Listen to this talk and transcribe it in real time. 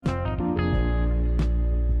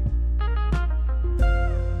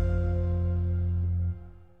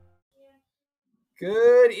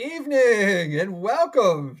Good evening and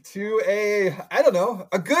welcome to a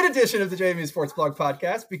good edition of the JMU Sports Blog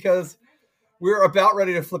podcast because we're about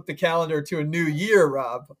ready to flip the calendar to a new year,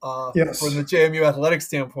 Rob, Yes. from the JMU athletic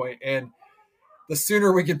standpoint. And the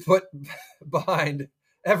sooner we can put behind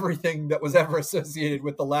everything that was ever associated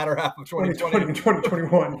with the latter half of 2020 and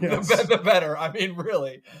 2021, yes. the better. I mean,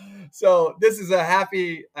 really. So this is a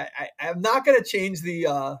happy. I'm not going to change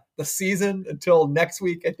the season until next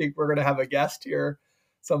week. I think we're going to have a guest here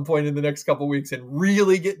some point in the next couple of weeks and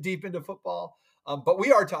really get deep into football. But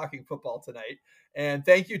we are talking football tonight. And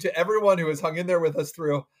thank you to everyone who has hung in there with us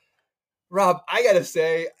through. Rob, I got to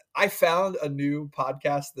say, I found a new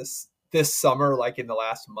podcast this summer, like in the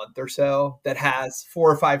last month or so, that has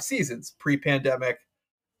 4 or 5 seasons, pre-pandemic,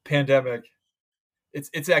 pandemic.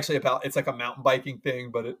 It's actually about, it's like a mountain biking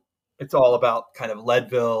thing, but it's all about kind of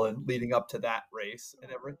Leadville and leading up to that race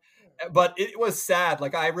and everything. But it was sad.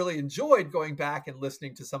 Like I really enjoyed going back and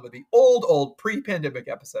listening to some of the old pre-pandemic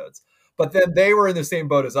episodes, but then they were in the same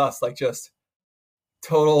boat as us, like just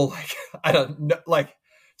total, like, I don't know, like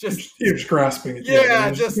just you're just grasping it. Yeah,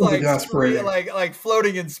 just like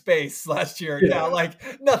floating in space last year. Yeah, like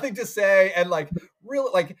nothing to say, and like really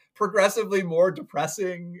like progressively more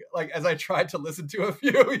depressing. Like as I tried to listen to a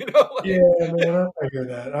few, Like, yeah, man, I hear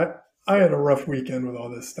that. I had a rough weekend with all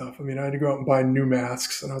this stuff. I mean, I had to go out and buy new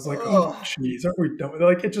masks, and I was like, oh, geez, aren't we done?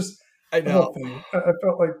 Like it just, I know. The whole thing. I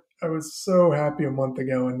felt like I was so happy a month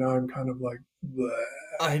ago, and now I'm kind of like, bleh.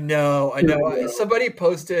 I know. Somebody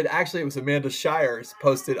posted, actually it was Amanda Shires,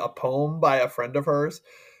 posted a poem by a friend of hers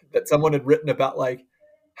that someone had written about like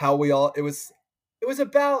how we all, it was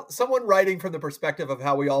about someone writing from the perspective of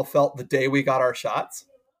how we all felt the day we got our shots.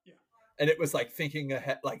 Yeah. And it was like thinking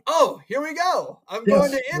ahead, like, oh, here we go. I'm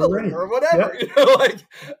going to Italy or whatever, like,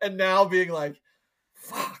 and now being like,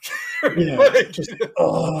 fuck. Yeah, like, just the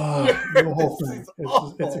whole thing.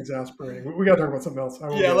 It's exasperating. We got to talk about something else.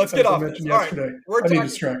 Let's get off. Mentioned yesterday. I need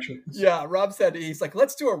distractions. Yeah, Rob said he's like,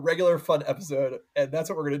 let's do a regular fun episode, and that's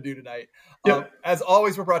what we're going to do tonight. Yep. As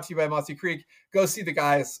always, we're brought to you by Mossy Creek. Go see the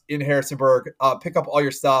guys in Harrisonburg. Pick up all your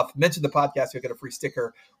stuff. Mention the podcast. You'll get a free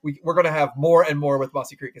sticker. We're going to have more and more with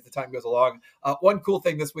Mossy Creek as the time goes along. One cool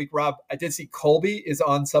thing this week, Rob, I did see Colby is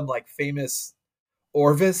on some like famous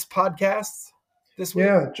Orvis podcasts this week.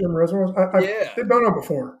 Yeah, Jim Rosen. They've been on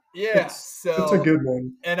before. Yeah, it's a good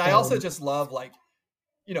one. And I also just love, like,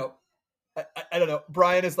 I don't know.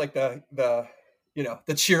 Brian is like the the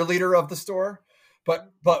cheerleader of the store, but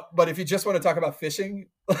if you just want to talk about fishing,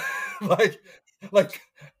 like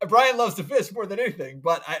Brian loves to fish more than anything.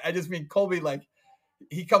 But I just mean Colby, like,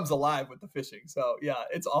 he comes alive with the fishing. So yeah,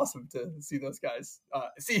 it's awesome to see those guys,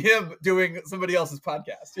 see him doing somebody else's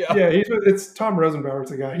podcast. Yeah. It's Tom Rosenbauer's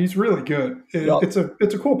the guy. He's really good. It's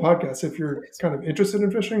a cool podcast if you're kind of interested in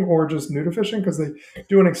fishing or just new to fishing, because they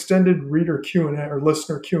do an extended reader Q&A or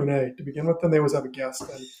listener Q&A to begin with. Then they always have a guest.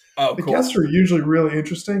 And the guests are usually really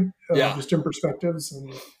interesting, just different perspectives.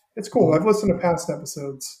 And it's cool. I've listened to past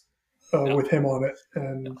episodes with him on it,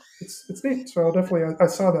 and it's neat. So I'll definitely, I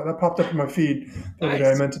saw that popped up in my feed the other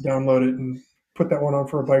day. I meant to download it and put that one on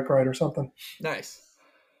for a bike ride or something. Nice.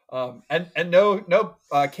 And no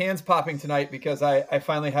cans popping tonight because I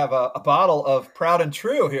finally have a bottle of Proud and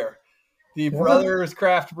True here. The Brothers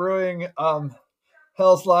Craft Brewing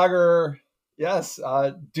Hell's Lager. Yes.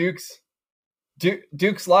 Duke's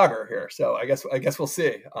Lager here. So I guess we'll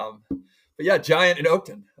see. But yeah, Giant in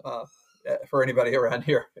Oakton. For anybody around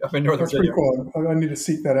here up in Northern Virginia. That's pretty cool. I need to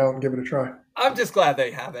seek that out and give it a try. I'm just glad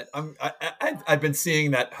they have it. I've been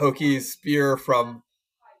seeing that Hokies beer from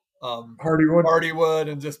Hardywood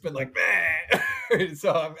and just been like, man.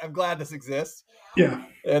 So I'm glad this exists. Yeah.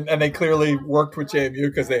 And they clearly worked with JMU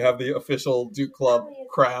because they have the official Duke Club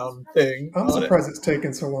crown thing. I'm surprised it's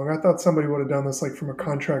taken so long. I thought somebody would have done this like from a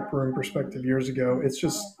contract brewing perspective years ago.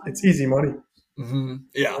 It's easy money. Mm-hmm.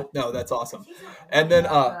 Yeah. No, that's awesome. And then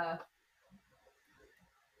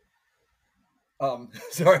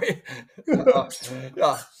sorry. Get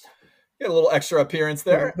a little extra appearance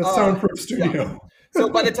there. The soundproof studio. Yeah. So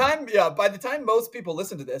by the time most people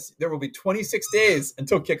listen to this, there will be 26 days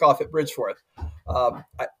until kickoff at Bridgeforth.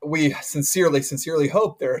 We sincerely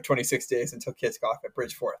hope there are 26 days until kickoff at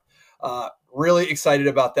Bridgeforth. Really excited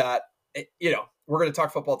about that. We're going to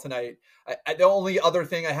talk football tonight. The only other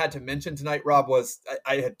thing I had to mention tonight, Rob, was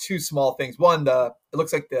I had 2 small things. One, it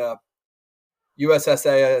looks like the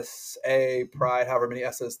USSSA Pride, however many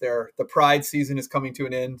S's there, the Pride season is coming to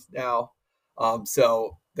an end now.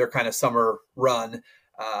 So their kind of summer run.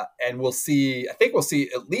 And we'll see at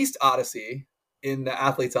least Odyssey in the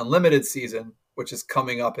Athletes Unlimited season, which is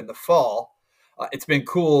coming up in the fall. It's been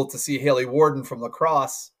cool to see Haley Warden from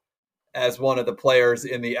lacrosse as one of the players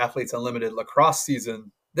in the Athletes Unlimited lacrosse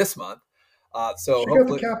season this month. So she got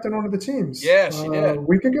the captain one of the teams. Yeah, she did. A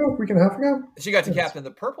week and a half ago. She got to captain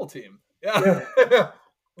the purple team. Yeah.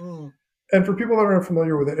 And for people that are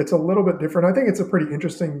unfamiliar with it, it's a little bit different. I think it's a pretty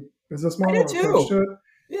interesting business model approach to it.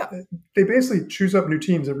 Yeah. They basically choose up new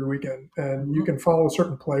teams every weekend, and you can follow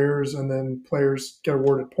certain players, and then players get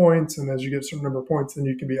awarded points. And as you get a certain number of points, then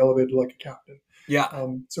you can be elevated like a captain. Yeah.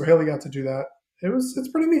 So Haley got to do that. It's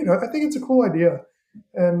pretty neat. I think it's a cool idea.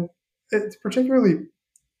 And it's particularly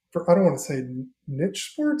for, I don't want to say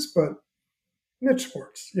niche sports, but niche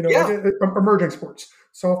sports, like emerging sports.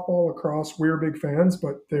 Softball, lacrosse, we're big fans,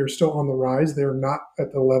 but they're still on the rise. They're not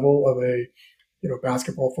at the level of a,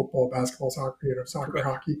 basketball, football, soccer, soccer,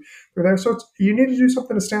 hockey. They're there. So you need to do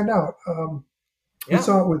something to stand out. We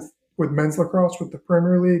saw it with men's lacrosse with the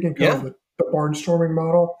Premier League and kind of the barnstorming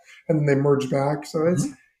model, and then they merged back. So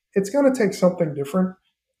it's going to take something different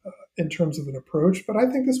in terms of an approach. But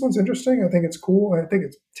I think this one's interesting. I think it's cool. I think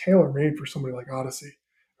it's tailor-made for somebody like Odyssey,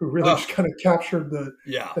 who really just kind of captured the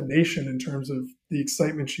nation in terms of the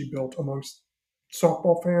excitement she built amongst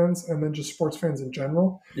softball fans and then just sports fans in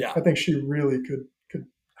general. Yeah. I think she really could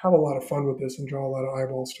have a lot of fun with this and draw a lot of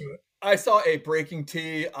eyeballs to it. I saw a Breaking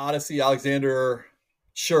T Odyssey Alexander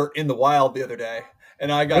shirt in the wild the other day,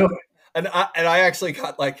 and I got and I actually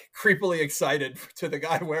got like creepily excited to the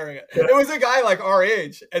guy wearing it. Yeah. It was a guy like our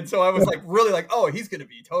age, and so I was like really like, oh, he's going to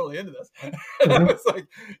be totally into this. And I was like,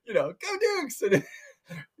 go Dukes. And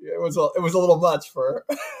it was a little much for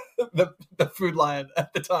the Food Lion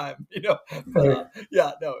at the time, Right.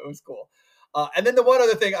 It was cool. And then the one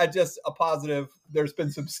other thing, a positive, there's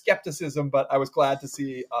been some skepticism, but I was glad to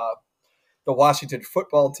see the Washington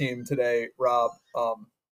football team today, Rob,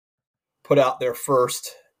 put out their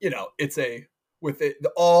first, it's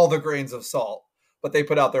all the grains of salt, but they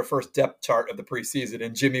put out their first depth chart of the preseason,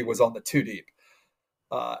 and Jimmy was on the 2 deep.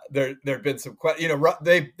 There've been some,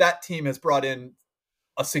 that team has brought in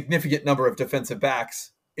a significant number of defensive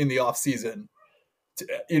backs in the offseason,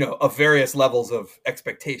 of various levels of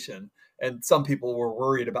expectation. And some people were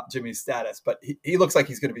worried about Jimmy's status, but he looks like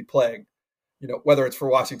he's going to be playing, whether it's for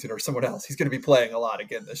Washington or someone else, he's going to be playing a lot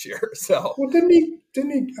again this year. So, well, didn't he?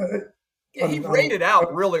 He rated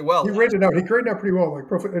out really well. He graded out pretty well, like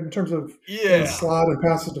in terms of slot and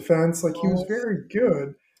passive defense. Like he was very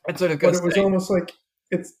good. That's what it was almost like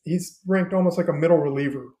he's ranked almost like a middle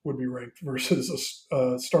reliever would be ranked versus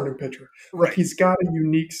a starting pitcher. Right. Like he's got a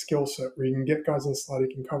unique skill set where you can get guys in the slot.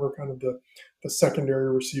 He can cover kind of the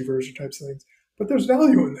secondary receivers or types of things. But there's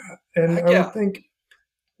value in that. And I would think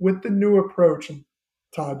with the new approach, and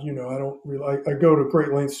Todd, I go to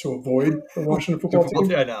great lengths to avoid the Washington football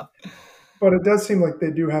team. Yeah, I know. But it does seem like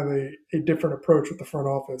they do have a different approach with the front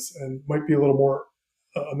office and might be a little more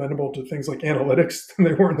amenable to things like analytics than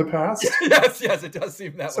they were in the past. Yes, it does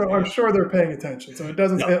seem that way. So I'm sure they're paying attention. So it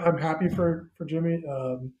doesn't. No. I'm happy for Jimmy.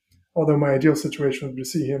 Although my ideal situation would be to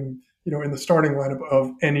see him, in the starting lineup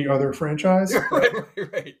of any other franchise.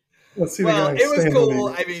 Right. Let's see the guy. It was cool.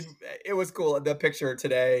 I mean, it was cool. The picture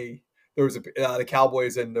today, there was the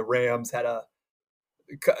Cowboys and the Rams had a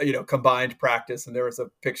combined practice, and there was a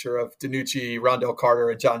picture of DiNucci, Rondell Carter,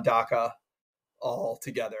 and John Daka all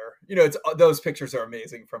together. Those pictures are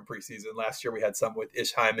amazing from preseason. Last year we had some with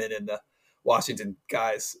Ish Hyman and the Washington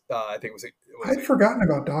guys. I think I'd forgotten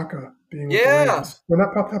about Daka being with the Rams. When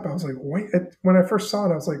that popped up, I was like, wait. When I first saw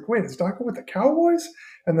it, I was like, wait, is Daka with the Cowboys?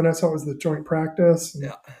 And then I saw it was the joint practice.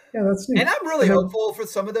 And that's neat. And I'm really hopeful for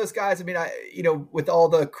some of those guys. I mean, with all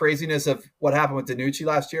the craziness of what happened with DiNucci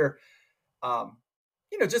last year,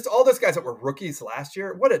 just all those guys that were rookies last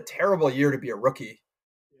year. What a terrible year to be a rookie.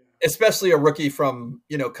 Especially a rookie from,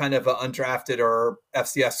 kind of an undrafted or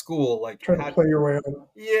FCS school, like trying to play your way up.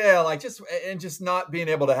 Yeah, like just not being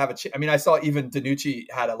able to have I mean, I saw even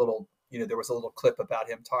DiNucci had a little, there was a little clip about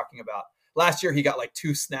him talking about last year he got like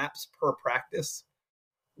 2 snaps per practice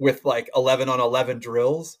with like 11 on 11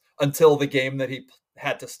 drills until the game that he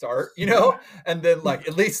had to start, and then like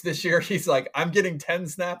at least this year he's like, I'm getting 10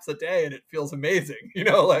 snaps a day and it feels amazing,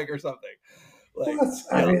 or something. Like,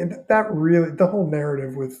 I mean, that really, the whole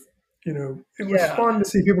narrative with, it was fun to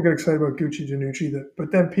see people get excited about Gucci DiNucci,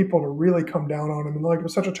 but then people to really come down on him and like it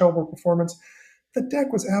was such a terrible performance. The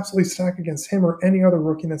deck was absolutely stacked against him or any other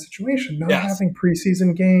rookie in that situation. Not having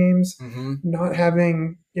preseason games, not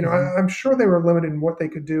having, I'm sure they were limited in what they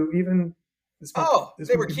could do. Even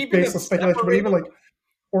they were keeping baseless speculation, but even like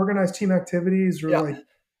organized team activities or like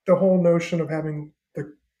the whole notion of having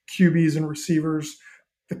the QBs and receivers.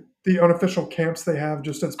 The unofficial camps they have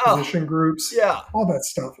just as position groups, all that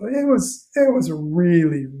stuff. It was a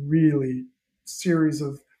really, really series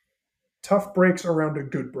of tough breaks around a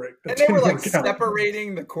good break. And they were like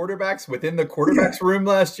separating the quarterbacks within the quarterbacks room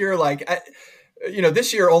last year. Like,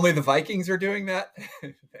 this year only the Vikings are doing that.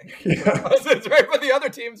 That's right. But the other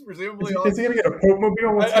teams presumably is he going to get a Pope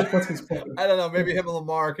Mobile? What's his plan? I don't know. Maybe him and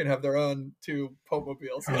Lamar can have their own 2 Pope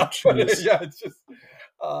Mobiles. Oh, it's just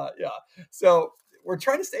So we're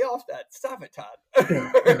trying to stay off that. Stop it, Todd.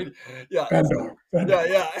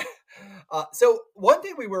 Yeah. So one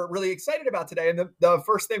thing we were really excited about today, and the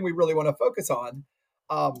first thing we really want to focus on,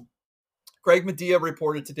 Greg Medea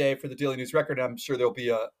reported today for the Daily News Record. I'm sure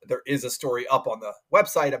there is a story up on the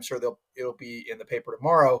website. I'm sure it'll be in the paper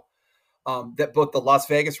tomorrow. That both the Las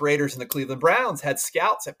Vegas Raiders and the Cleveland Browns had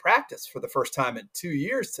scouts at practice for the first time in 2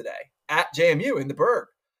 years today at JMU in the Berg.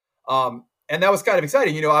 And that was kind of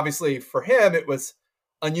exciting. Obviously for him, it was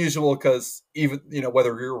unusual because even,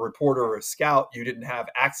 whether you're a reporter or a scout, you didn't have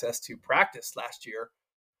access to practice last year,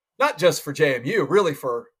 not just for JMU, really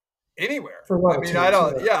for anywhere. For a lot of teams,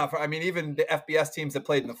 even the FBS teams that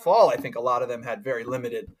played in the fall, I think a lot of them had very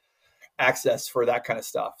limited access for that kind of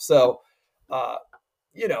stuff. So,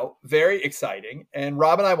 very exciting. And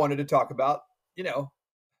Rob and I wanted to talk about,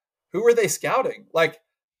 who are they scouting? Like,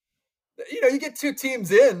 you get 2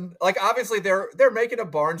 teams in, like, obviously they're making a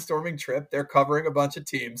barnstorming trip. They're covering a bunch of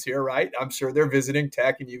teams here, right? I'm sure they're visiting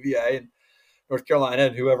Tech and UVA and North Carolina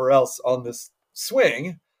and whoever else on this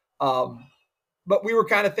swing. But we were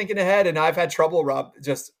kind of thinking ahead, and I've had trouble, Rob,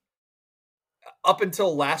 just up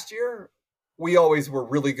until last year, we always were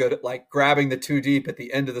really good at like grabbing the 2 deep at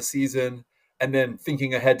the end of the season and then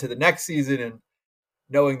thinking ahead to the next season and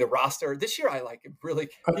knowing the roster. This year, I like it really,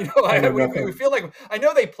 we feel like, I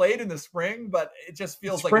know they played in the spring, but it just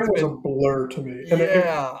feels like spring was a blur to me. And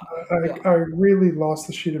I really lost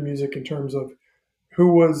the sheet of music in terms of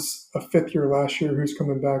who was a 5th year last year, who's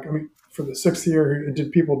coming back. I mean, for the 6th year,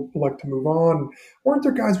 did people like to move on? Weren't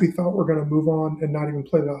there guys we thought were going to move on and not even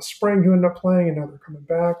play last spring who ended up playing and now they're coming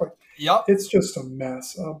back? Like, It's just a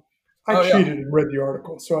mess. I cheated and read the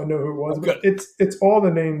article, so I know who it was. But it's all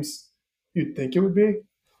the names you'd think it would be.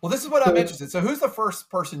 Well, this is what I'm interested in. So who's the first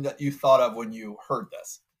person that you thought of when you heard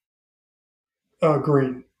this?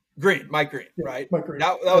 Green, Mike Green, right? Mike Green.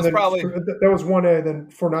 That was probably... That was 1A, then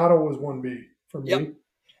Fornato was 1B for me. Yep.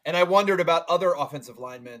 And I wondered about other offensive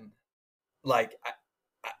linemen. Like,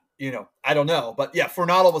 I don't know. But yeah,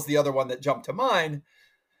 Fornato was the other one that jumped to mind.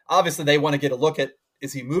 Obviously, they want to get a look at,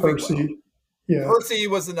 is he moving Percy. well? Yeah. Percy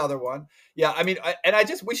was another one. Yeah, I mean,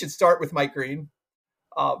 we should start with Mike Green.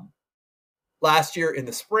 Last year in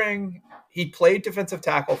the spring, he played defensive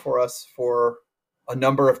tackle for us for a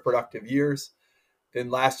number of productive years. Then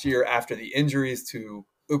last year, after the injuries to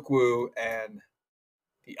Ukwu and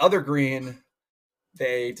the other Green,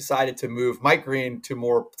 they decided to move Mike Green to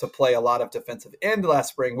play a lot of defensive end last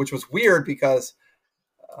spring, which was weird because,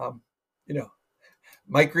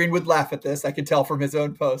 Mike Green would laugh at this. I could tell from his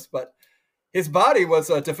own post, but his body was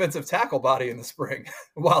a defensive tackle body in the spring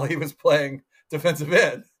while he was playing defensive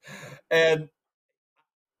end. And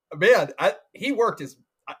man, he worked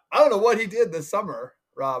I don't know what he did this summer,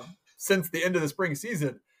 Rob, since the end of the spring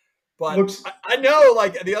season. But I know,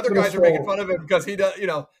 like, the other guys are making fun of him because he does,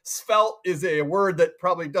 svelte is a word that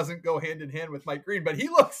probably doesn't go hand in hand with Mike Green, but he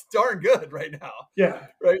looks darn good right now. Yeah.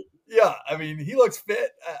 Right. Yeah. I mean, he looks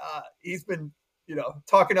fit. He's been,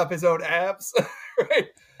 talking up his own abs. Right.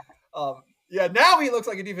 Now he looks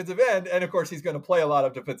like a defensive end. And of course, he's going to play a lot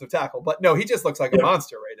of defensive tackle. But no, he just looks like a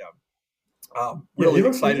monster right now. Really he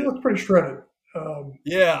looks pretty shredded.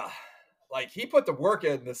 Yeah. Like, he put the work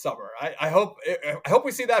in this summer. I hope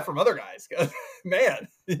we see that from other guys. Man,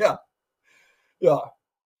 yeah. So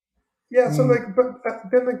but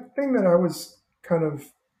then the thing that I was kind of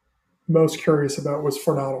most curious about was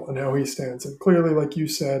Fornato and how he stands. And clearly, like you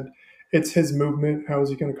said, it's his movement. How is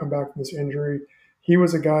he going to come back from this injury? He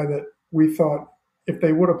was a guy that we thought if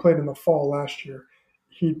they would have played in the fall last year,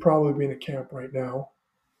 he'd probably be in a camp right now.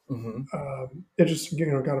 Mm-hmm. It just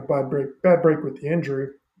got a bad break with the injury.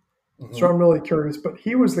 Mm-hmm. So I'm really curious. But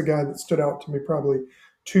he was the guy that stood out to me probably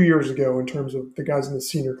 2 years ago in terms of the guys in the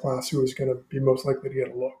senior class who was going to be most likely to get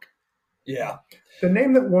a look. Yeah. The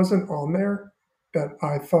name that wasn't on there that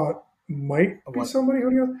I thought might be somebody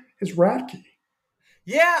who is Radke.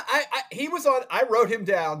 Yeah, he was on. I wrote him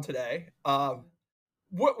down today.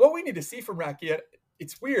 What we need to see from Radke,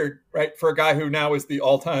 it's weird, right, for a guy who now is the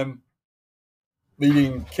all-time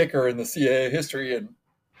leading kicker in the CAA history and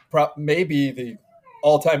maybe the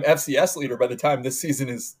all-time FCS leader by the time this season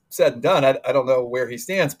is said and done. I don't know where he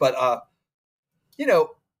stands, but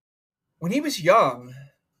when he was young,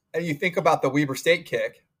 and you think about the Weber State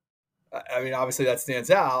kick, I mean, obviously that stands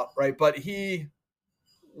out, right? But he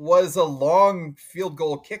was a long field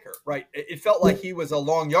goal kicker, right? It felt like he was a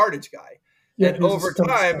long yardage guy. Yeah, and over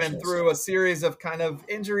time and through a series of kind of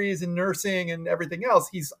injuries and nursing and everything else,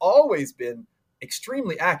 he's always been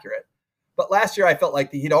extremely accurate. But last year, I felt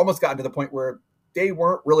like he'd almost gotten to the point where they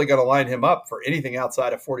weren't really going to line him up for anything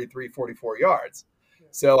outside of 43, 44 yards.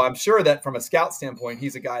 So I'm sure that from a scout standpoint,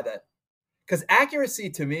 he's a guy that, because accuracy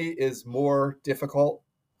to me is more difficult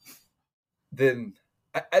than,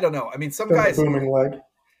 I don't know. I mean, some guys. Booming leg.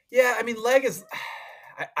 Yeah, I mean, leg is,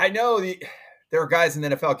 I know there are guys in the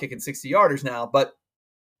NFL kicking 60-yarders now, but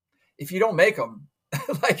if you don't make them,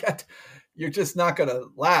 like, you're just not going to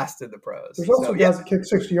last in the pros. There's also guys that kick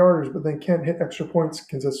 60-yarders, but they can't hit extra points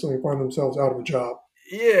consistently and find themselves out of a job.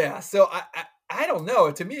 Yeah, so I don't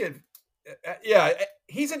know. To me,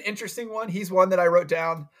 he's an interesting one. He's one that I wrote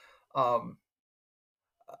down. But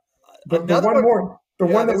the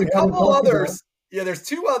one that we haven't talked about. Yeah, there's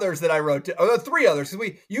two others that I wrote down. Oh, three others.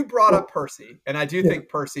 Because you brought up Percy, and I do think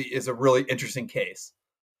Percy is a really interesting case.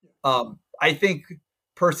 I think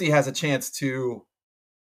Percy has a chance to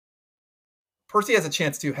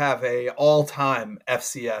have a all-time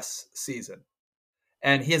FCS season,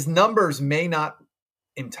 and his numbers may not,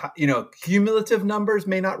 cumulative numbers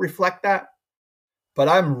may not reflect that. But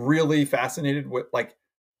I'm really fascinated with, like,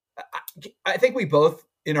 I think we both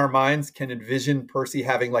in our minds can envision Percy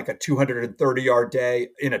having like a 230-yard day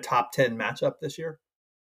in a top 10 matchup this year,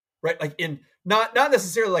 right? Like in not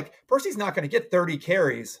necessarily like Percy's not going to get 30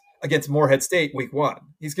 carries against Morehead State week 1.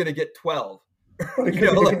 He's going to get 12.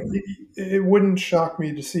 It wouldn't shock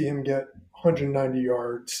me to see him get 190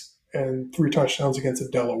 yards and 3 touchdowns against a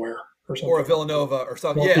Delaware or something. Or a Villanova or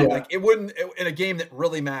something. Yeah, like it wouldn't in a game that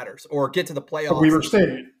really matters, or get to the playoffs. Weaver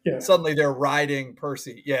State. Yeah. Suddenly they're riding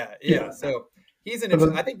Percy. Yeah. So he's an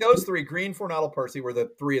interesting. I think those three, Green, Fornado, Percy, were the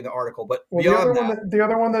three in the article. But beyond the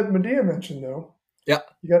other one that Medea mentioned, though, yeah,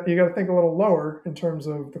 you got to think a little lower in terms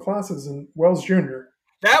of the classes. And Wells Jr.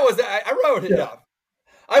 That was I wrote it down.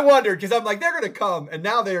 I wondered because I'm like, they're going to come, and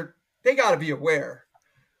now they got to be aware.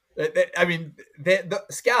 I mean, the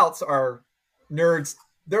scouts are nerds.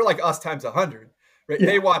 They're like us times 100. Right? Yeah.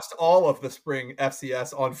 They watched all of the spring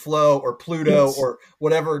FCS on Flow or Pluto or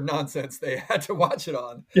whatever nonsense they had to watch it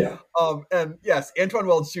on. Yeah. And yes, Antoine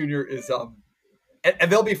Wells Jr. is and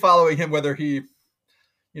they'll be following him whether he,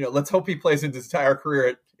 let's hope he plays into his entire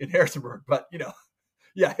career in Harrisonburg. But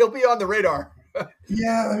he'll be on the radar.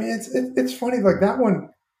 Yeah, I mean it's funny, like that one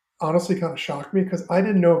honestly kind of shocked me because I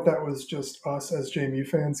didn't know if that was just us as JMU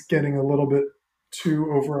fans getting a little bit too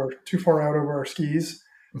far out over our skis.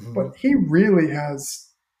 Mm-hmm. But he really has,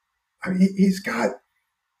 I mean, he's got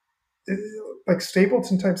like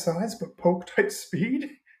Stapleton type size, but Polk type speed.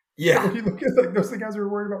 Yeah. When you look at like those are the guys we were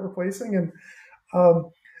worried about replacing.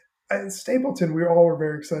 And Stapleton, we all were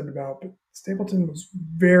very excited about, but Stapleton was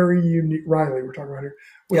very unique. Riley, we're talking about here,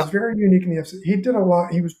 was very unique in the FC. He did a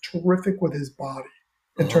lot. He was terrific with his body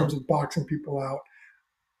in terms of boxing people out.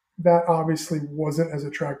 That obviously wasn't as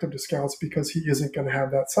attractive to scouts because he isn't going to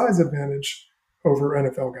have that size advantage over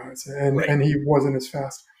NFL guys, and he wasn't as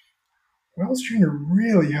fast. Wells Jr.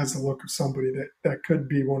 really has the look of somebody that could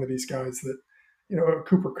be one of these guys that, a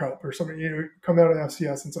Cooper Kupp or somebody, come out of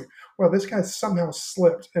FCS and it's like, well, this guy somehow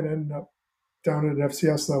slipped and ended up down at an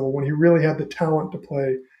FCS level when he really had the talent to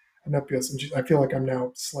play an FBS. And I feel like I'm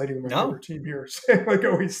now slighting my favorite team here, saying like,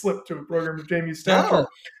 oh, he slipped to a program of Jamie Stafford. No.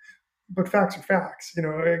 But facts are facts.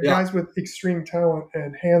 Guys with extreme talent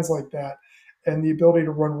and hands like that and the ability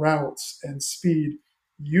to run routes and speed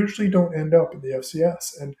usually don't end up in the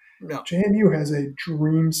FCS. And JMU has a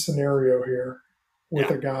dream scenario here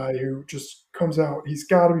with a guy who just comes out. He's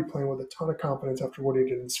got to be playing with a ton of confidence after what he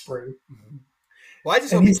did in spring. Mm-hmm. Well, I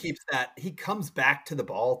just hope he keeps that. He comes back to the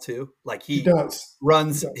ball too. Like he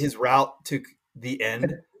runs his route to the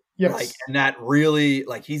end. Yes. And that really,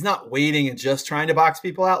 he's not waiting and just trying to box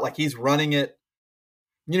people out. Like he's running it.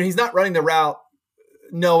 He's not running the route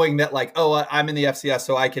knowing that I'm in the FCS,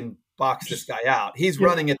 so I can box this guy out. He's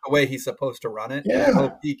running it the way he's supposed to run it. Yeah. And I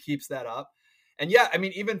hope he keeps that up. And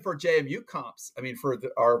even for JMU comps, for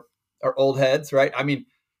our old heads, right?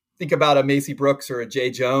 Think about a Macy Brooks or a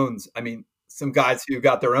Jay Jones. Some guys who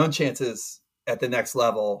got their own chances at the next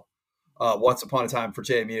level once upon a time for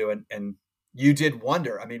JMU, and you did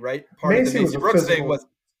wonder. Right? Part Macy of the Macy Brooks thing was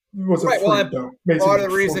right. Part of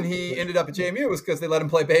the reason he ended up at JMU was because they let him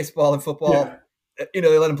play baseball and football. Yeah.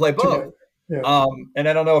 They let him play both. Yeah. And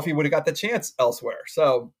I don't know if he would have got the chance elsewhere.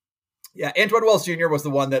 So, Antoine Wells Jr. was the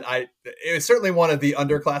one that it was certainly one of the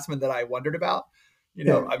underclassmen that I wondered about.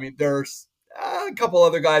 There's a couple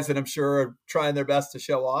other guys that I'm sure are trying their best to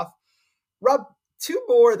show off. Rob, two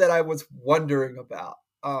more that I was wondering about.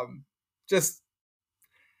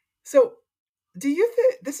 So, do you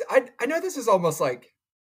think this? I know this is almost like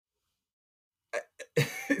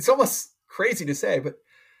it's almost crazy to say, but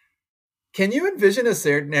can you envision a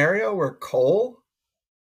scenario where Cole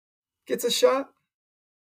gets a shot?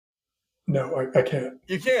 No, I can't.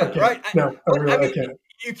 You I can't, can't. right? No, I can't.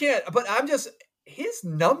 You can't. But I'm just his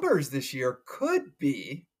numbers this year could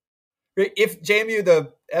be if JMU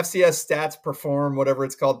the FCS stats perform whatever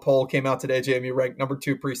it's called poll came out today. JMU ranked number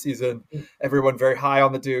 2 preseason. Everyone very high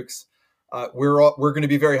on the Dukes. We're going to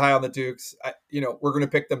be very high on the Dukes. We're going to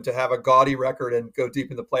pick them to have a gaudy record and go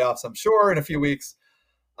deep in the playoffs. I'm sure in a few weeks.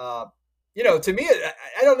 To me,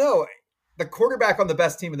 I don't know. The quarterback on the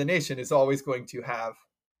best team in the nation is always going to have.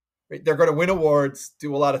 Right? They're going to win awards,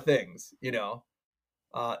 do a lot of things,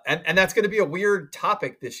 and that's going to be a weird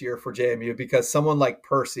topic this year for JMU because someone like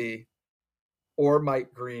Percy or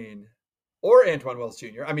Mike Green or Antoine Wells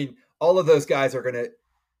Jr. I mean, all of those guys are going to,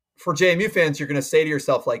 for JMU fans, you're going to say to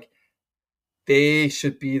yourself, like, they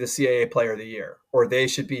should be the CAA player of the year, or they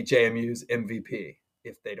should be JMU's MVP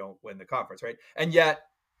if they don't win the conference, right? And yet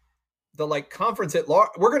the conference at large,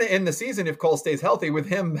 we're going to end the season if Cole stays healthy with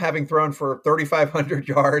him having thrown for 3,500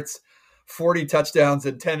 yards, 40 touchdowns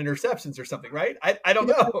and 10 interceptions or something, right? I don't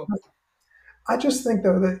know. I just think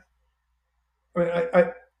though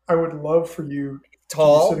that, I would love for you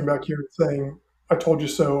tall to be sitting back here saying, I told you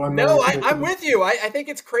so. I'm with you. I think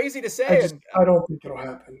it's crazy to say. I don't think it'll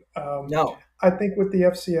happen. No. I think with the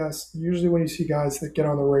FCS, usually when you see guys that get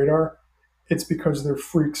on the radar, it's because they're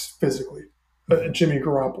freaks physically. Jimmy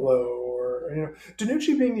Garoppolo or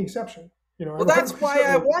DiNucci being the exception. Well, that's why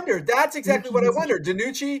I wondered. That's exactly what I wondered.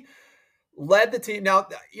 DiNucci led the team. Now,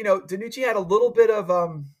 DiNucci had a little bit of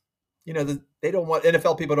they don't want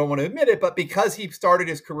NFL people don't want to admit it, but because he started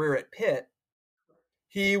his career at Pitt,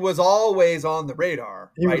 he was always on the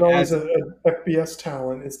radar. He was always an FBS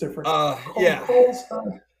talent. It's different. Cole's,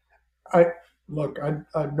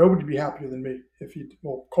 nobody would be happier than me if he.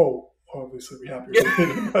 Well, Cole obviously would be happier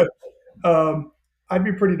than me, but I'd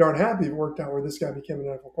be pretty darn happy if it worked out where this guy became an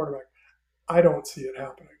NFL quarterback. I don't see it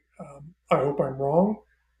happening. I hope I'm wrong,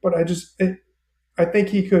 but I think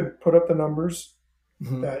he could put up the numbers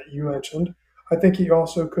that you mentioned. I think he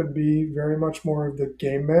also could be very much more of the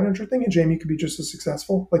game manager thing, and Jamie could be just as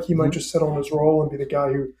successful. Like he might just sit on his role and be the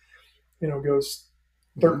guy who, goes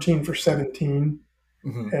 13 for 17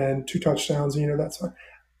 and 2 touchdowns. That's fine.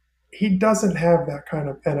 He doesn't have that kind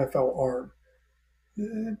of NFL arm.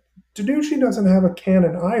 DiNucci doesn't have a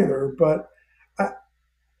cannon either, but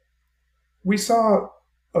we saw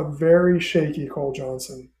a very shaky Cole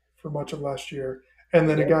Johnson for much of last year, and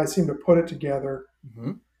then a guy seemed to put it together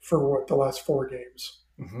for the last 4 games.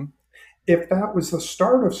 If that was the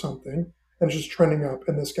start of something and it's just trending up,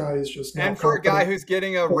 and this guy is just and for a guy who's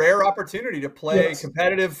getting a rare opportunity to play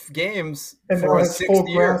competitive games and for a 6th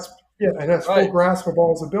year. And has full grasp of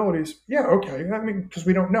all his abilities. Yeah, okay. I mean, because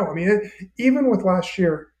we don't know. I mean, even with last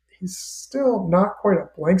year, he's still not quite a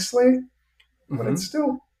blank slate, but it's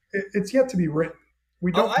yet to be written.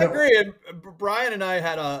 We don't know. I agree. And Brian and I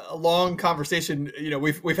had a long conversation.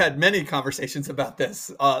 We've had many conversations about this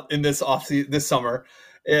in this offseason, this summer.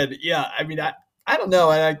 And I mean, I don't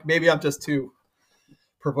know. Maybe I'm just too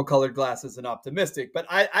purple colored glasses and optimistic, but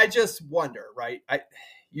I just wonder, right?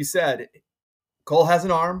 You said Cole has an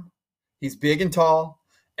arm. He's big and tall.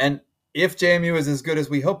 And if JMU is as good as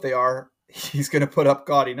we hope they are, he's going to put up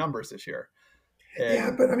gaudy numbers this year.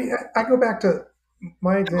 But I mean, I go back to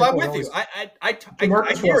my example. I'm with you. I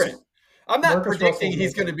hear it. I'm not predicting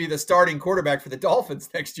he's going to be the starting quarterback for the Dolphins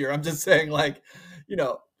next year. I'm just saying,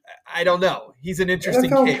 I don't know. He's an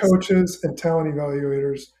interesting NFL case. Coaches and talent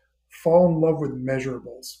evaluators fall in love with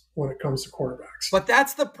measurables when it comes to quarterbacks. But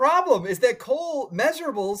that's the problem, is that Cole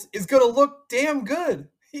measurables is going to look damn good.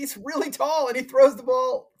 He's really tall and he throws the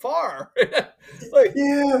ball far. but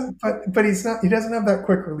he's not. He doesn't have that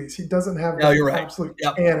quick release. He doesn't have that absolute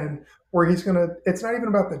cannon where he's going to. It's not even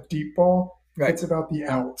about the deep ball. Right. It's about the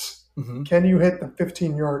outs. Can you hit the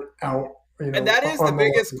 15-yard out? And that is the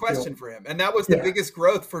biggest question for him. And that was the biggest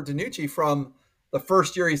growth for DiNucci from the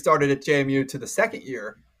first year he started at JMU to the second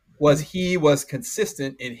year. He was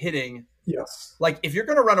consistent in hitting. Yes. Like if you're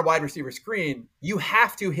going to run a wide receiver screen, you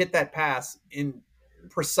have to hit that pass in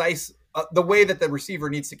precise the way that the receiver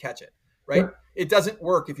needs to catch it, right? It doesn't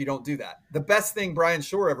work if you don't do that. The best thing Brian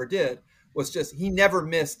Shore ever did was just he never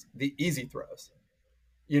missed the easy throws.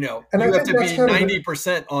 And you have to be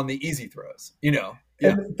 90% on the easy throws. And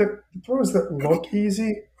the throws that look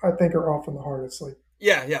easy, I think, are often the hardest.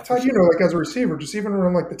 That's how as a receiver, just even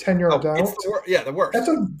run the 10-yard out. The worst. That's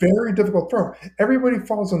a very difficult throw. Everybody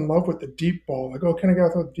falls in love with the deep ball. Can a guy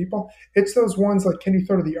throw the deep ball? It's those ones can you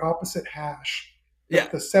throw to the opposite hash? Yeah.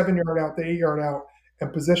 The 7-yard out, the 8-yard out,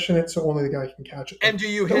 and position it so only the guy can catch it. And do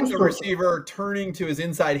you hit the receiver turning to his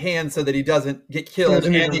inside hand so that he doesn't get killed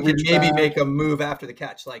and he can maybe make a move after the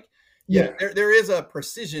catch? Like, there is a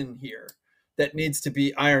precision here that needs to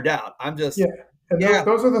be ironed out. I'm just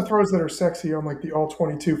those are the throws that are sexy on like the all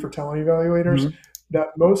 22 for talent evaluators that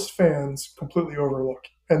most fans completely overlook,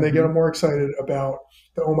 and they get more excited about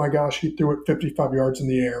the, oh my gosh, he threw it 55 yards in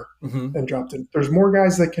the air and dropped it. There's more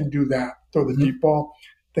guys that can do that, throw the deep ball,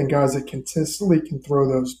 than guys that consistently can throw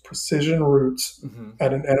those precision routes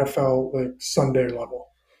at an NFL like Sunday level.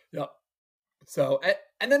 Yeah. So,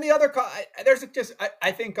 and then the other, there's just,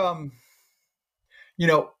 I think,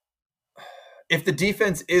 if the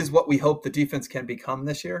defense is what we hope the defense can become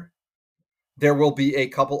this year, there will be a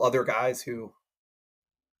couple other guys who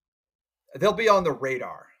they'll be on the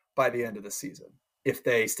radar by the end of the season if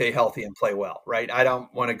they stay healthy and play well, right? I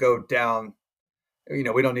don't want to go down, we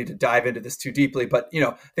don't need to dive into this too deeply, but,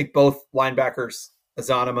 I think both linebackers,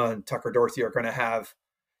 Azanama and Tucker Dorsey, are going to have,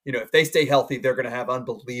 if they stay healthy, they're going to have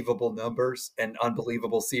unbelievable numbers and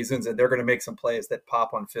unbelievable seasons, and they're going to make some plays that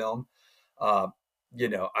pop on film. I'm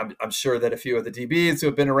sure that a few of the DBs who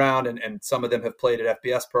have been around and some of them have played at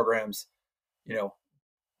FBS programs,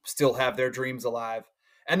 still have their dreams alive.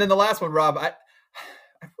 And then the last one, Rob, I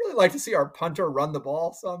really like to see our punter run the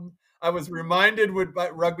ball some. I was reminded with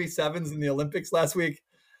rugby sevens in the Olympics last week.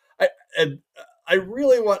 I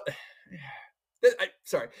really want.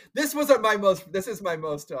 This is my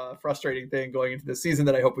most frustrating thing going into the season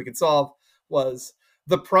that I hope we can solve, was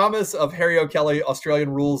the promise of Harry O'Kelly,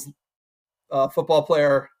 Australian rules football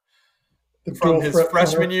player from his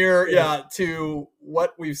freshman year, to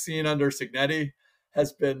what we've seen under Cignetti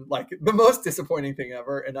has been like the most disappointing thing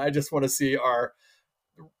ever. And I just want to see our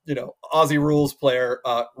Aussie rules player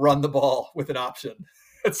run the ball with an option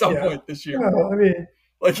at some point this year. Well, I mean,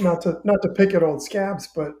 not to pick at old scabs,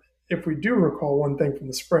 but if we do recall one thing from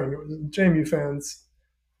the spring, it was JMU fans.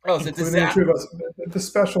 Oh, it's a disaster. The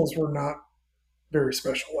specials were not very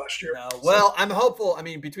special last year. No. Well, I'm hopeful. I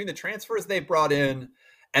mean, between the transfers they brought in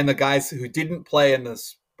and the guys who didn't play in the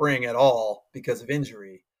spring at all because of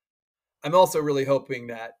injury, I'm also really hoping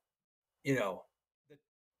that,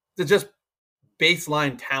 the just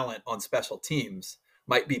baseline talent on special teams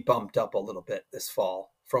might be bumped up a little bit this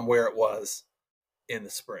fall from where it was in the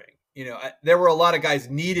spring. There were a lot of guys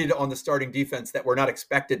needed on the starting defense that were not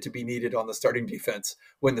expected to be needed on the starting defense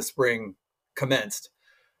when the spring commenced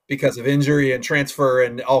because of injury and transfer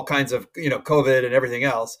and all kinds of, COVID and everything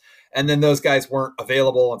else. And then those guys weren't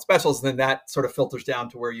available on specials. And then that sort of filters down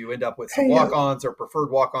to where you end up with some walk-ons or preferred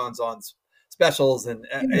walk-ons on specials. And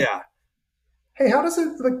Hey, how does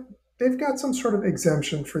it like? They've got some sort of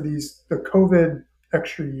exemption for the COVID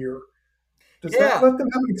extra year. Does that let them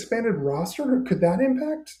have an expanded roster? Or could that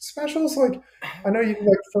impact specials? Like, I know you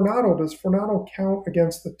like Fornado. Does Fornado count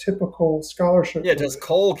against the typical scholarship? Yeah, does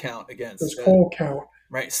Cole count against? Does Cole count?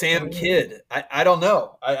 Right, Sam Kidd. I don't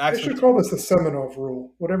know. I should call this the Semenov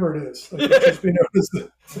rule, whatever it is. Like, it just be known as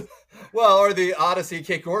the well, or the Odyssey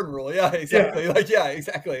Kate Gordon rule. Yeah, exactly. Yeah.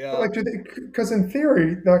 Exactly. Because in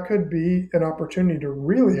theory, that could be an opportunity to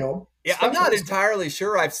really help. Yeah, I'm not entirely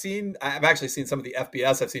sure. I've actually seen some of the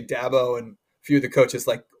FBS. I've seen Dabo and a few of the coaches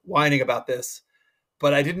like whining about this,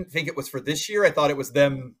 but I didn't think it was for this year. I thought it was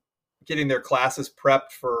them getting their classes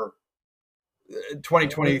prepped for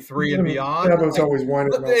 2023 and beyond. Dabo's always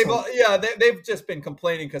whining about something. They've just been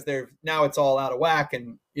complaining because now it's all out of whack,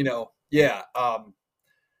 and I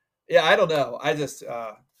don't know. I just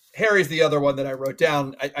Harry's the other one that I wrote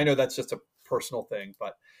down. I know that's just a personal thing,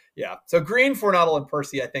 but yeah. So Green, Fornadel, and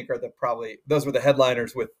Percy, I think, are those were the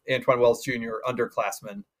headliners with Antoine Wells Jr.,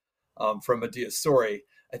 underclassmen from Media's story.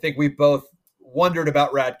 I think we both wondered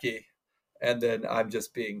about Radke, and then I'm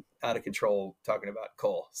just being out of control talking about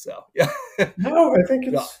Cole. So yeah. No, I think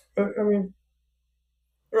it's. I mean,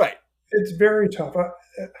 right. It's very tough.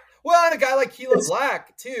 Well, and a guy like Keelan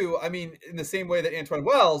Black, too, I mean, in the same way that Antoine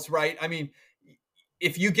Wells, right? I mean,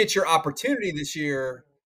 if you get your opportunity this year,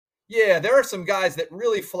 there are some guys that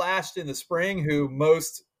really flashed in the spring who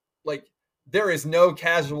there is no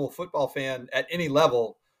casual football fan at any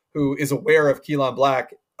level who is aware of Keelan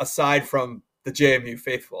Black aside from the JMU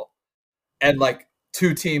faithful and like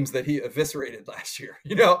two teams that he eviscerated last year,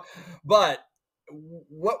 But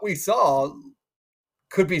what we saw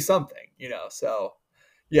could be something, so...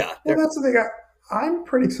 Yeah. Well, that's the thing. I'm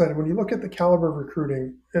pretty excited when you look at the caliber of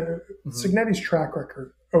recruiting, Cignetti's track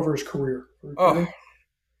record over his career.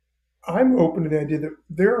 I'm open to the idea that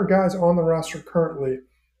there are guys on the roster currently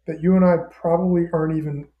that you and I probably aren't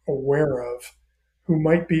even aware of who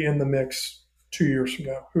might be in the mix 2 years from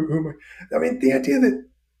now. I mean, the idea that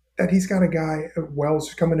that he's got a guy at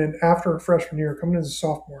Wells coming in after a freshman year, coming in as a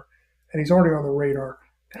sophomore, and he's already on the radar.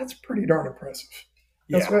 That's pretty darn impressive.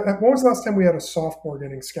 Yeah. When was the last time we had a sophomore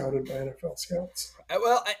getting scouted by NFL scouts?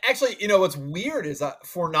 Well, actually, what's weird is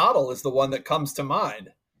Fornadel is the one that comes to mind.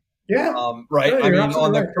 Yeah. Right. No, I mean,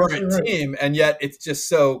 on the right. current team, and yet it's just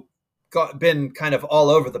so been kind of all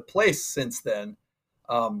over the place since then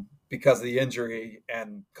because of the injury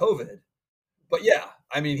and COVID. But yeah,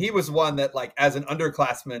 I mean, he was one that, like, as an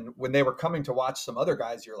underclassman, when they were coming to watch some other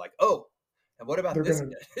guys, you're like, oh, and what about this?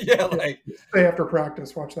 Like stay after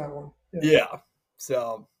practice, watch that one. Yeah.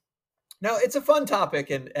 So, no, it's a fun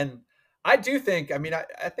topic, and I do think, I mean,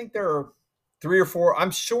 I think there are 3 or 4.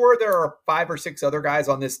 I'm sure there are 5 or 6 other guys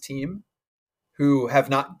on this team who have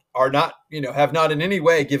not in any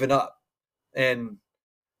way given up. And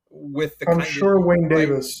with the I'm sure Wayne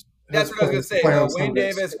Davis. That's what I was going to say. Wayne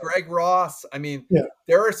Davis, Greg Ross. I mean,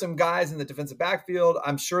 there are some guys in the defensive backfield.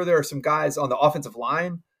 I'm sure there are some guys on the offensive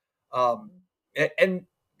line. And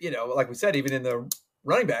like we said, even in the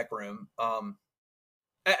running back room.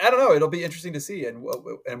 I don't know. It'll be interesting to see. And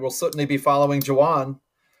we'll certainly be following Juwan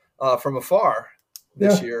from afar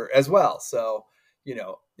this year as well. So,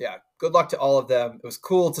 good luck to all of them. It was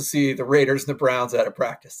cool to see the Raiders and the Browns at a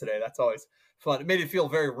practice today. That's always fun. It made it feel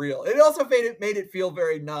very real. It also made it feel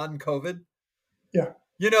very non-COVID. Yeah.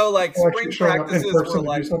 Spring practices were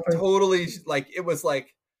like totally like, it was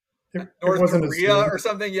like North Korea or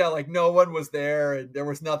something. Yeah. Like no one was there and there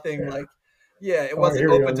was nothing it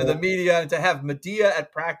wasn't open to the media. And to have Medea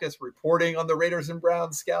at practice reporting on the Raiders and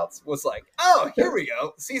Browns scouts was like, oh, here we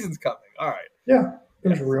go. The season's coming. All right. Yeah. It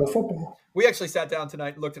was real football. We actually sat down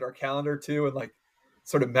tonight and looked at our calendar too and like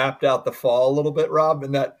sort of mapped out the fall a little bit, Rob.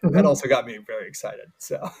 And that also got me very excited.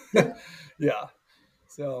 So, yeah.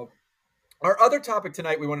 So our other topic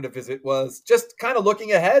tonight we wanted to visit was just kind of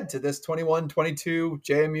looking ahead to this 21-22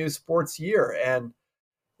 JMU sports year. And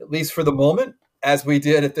at least for the moment, as we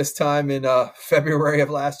did at this time in February of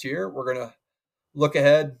last year, we're going to look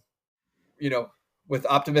ahead, with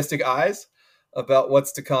optimistic eyes about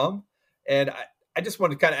what's to come. And I just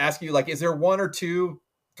want to kind of ask you, like, is there 1 or 2,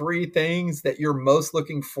 3 things that you're most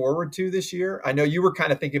looking forward to this year? I know you were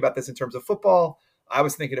kind of thinking about this in terms of football. I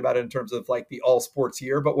was thinking about it in terms of like the all sports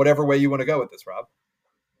year, but whatever way you want to go with this, Rob.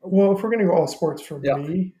 Well, if we're going to go all sports for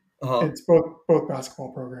me, it's both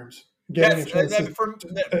basketball programs. Getting a chance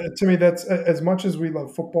to me, that's as much as we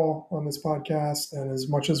love football on this podcast and as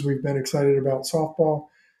much as we've been excited about softball,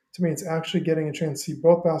 to me, it's actually getting a chance to see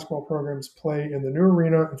both basketball programs play in the new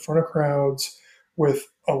arena in front of crowds with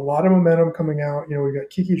a lot of momentum coming out. We've got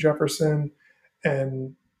Kiki Jefferson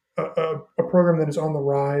and a program that is on the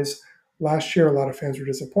rise. Last year, a lot of fans were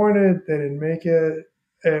disappointed. They didn't make it.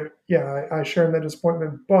 I share in that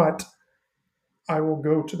disappointment, but I will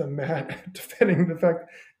go to the mat defending the fact,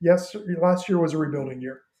 yes, last year was a rebuilding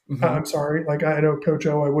year. Mm-hmm. I'm sorry. Like, I know Coach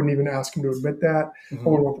O, I wouldn't even ask him to admit that. Mm-hmm. I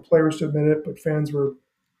wouldn't want the players to admit it, but fans were,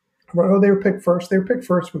 they were picked first. They were picked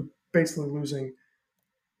first with basically losing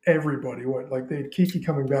everybody. They had Kiki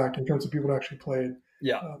coming back in terms of people that actually played.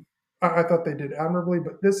 Yeah. I thought they did admirably,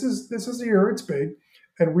 but this is a year, it's big,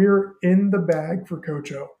 and we're in the bag for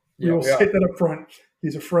Coach O. We will say that up front.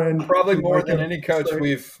 He's a friend. Probably more than any coach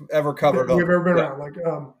we've ever covered. We've ever been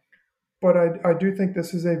around. But I do think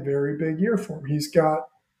this is a very big year for him. He's got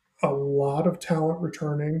a lot of talent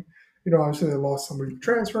returning. Obviously they lost somebody to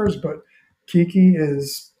transfers, but Kiki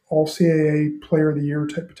is all CAA player of the year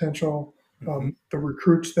type potential. The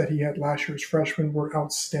recruits that he had last year's freshmen were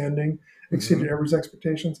outstanding, exceeded everyone's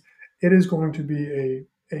expectations. It is going to be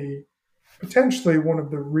a potentially one of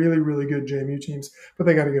the really, really good JMU teams, but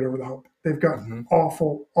they got to get over the hump. They've got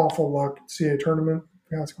awful, awful luck at CAA tournament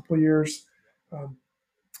the past couple of years.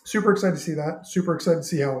 Super excited to see that. Super excited to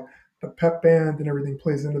see how the pep band and everything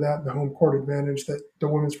plays into that, and the home court advantage that the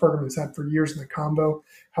women's program has had for years in the combo,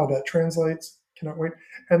 how that translates. Cannot wait.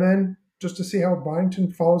 And then just to see how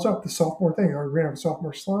Byington follows up the sophomore thing. Are we going to have a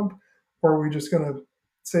sophomore slump, or are we just going to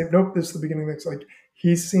say, nope, this is the beginning of next? Like,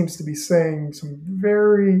 he seems to be saying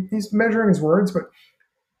he's measuring his words, but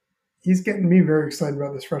he's getting me very excited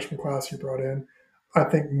about this freshman class he brought in. I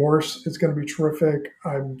think Morse is going to be terrific.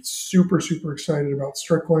 I'm super, super excited about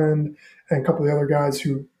Strickland and a couple of the other guys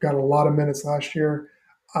who got a lot of minutes last year.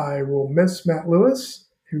 I will miss Matt Lewis,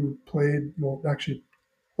 who played,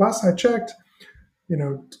 last I checked,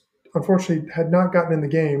 unfortunately had not gotten in the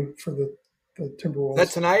game for the Timberwolves. Is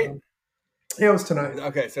that tonight? Yeah, it was tonight.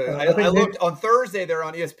 Okay, so I looked on Thursday. They're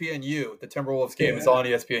on ESPNU. The Timberwolves game is on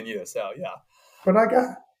ESPNU. So yeah. But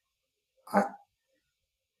I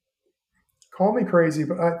call me crazy,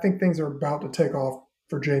 but I think things are about to take off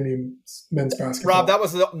for JMU men's basketball. Rob, that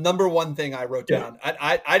was the number one thing I wrote down.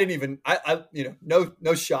 I didn't even,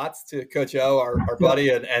 no shots to Coach O, our buddy,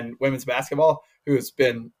 and women's basketball, who has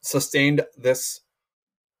been sustained this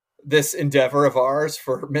endeavor of ours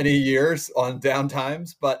for many years on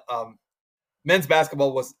downtimes. But men's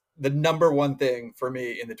basketball was the number one thing for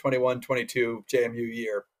me in the 21-22 JMU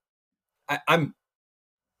year. I'm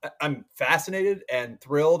fascinated and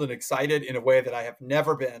thrilled and excited in a way that I have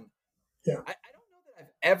never been. Yeah. I don't know that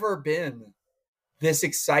I've ever been this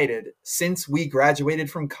excited since we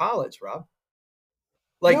graduated from college, Rob.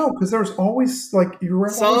 Like, no, because there's always you were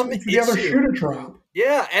some together shoot a drop.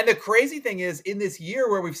 Yeah, and the crazy thing is, in this year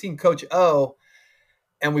where we've seen Coach O,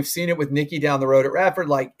 and we've seen it with Nikki down the road at Radford,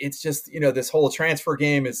 it's just, this whole transfer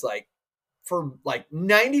game is for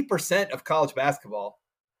 90% of college basketball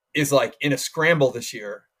is in a scramble this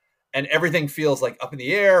year, and everything feels up in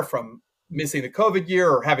the air, from missing the COVID year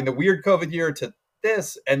or having the weird COVID year to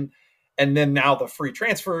this, and then now the free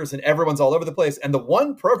transfers, and everyone's all over the place. And the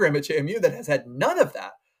one program at JMU that has had none of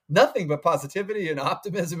that, nothing but positivity and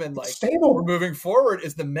optimism and stable, we're moving forward,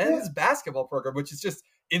 is the men's basketball program, which is just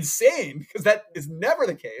insane because that is never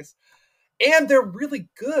the case. And they're really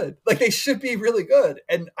good. They should be really good.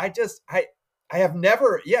 And I have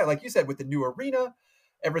never, like you said, with the new arena,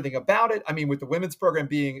 everything about it. I mean, with the women's program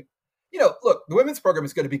being, look, the women's program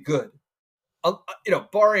is going to be good.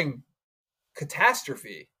 Barring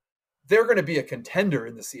catastrophe, they're going to be a contender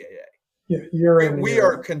in the CAA. Yeah, we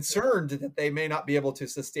are concerned that they may not be able to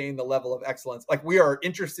sustain the level of excellence. We are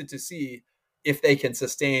interested to see if they can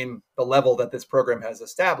sustain the level that this program has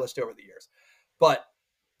established over the years. But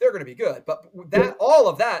they're going to be good. But all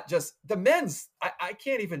of that, just the men's, I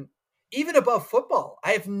can't even above football.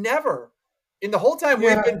 I have never, in the whole time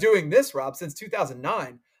we've been doing this, Rob, since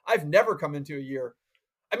 2009, I've never come into a year.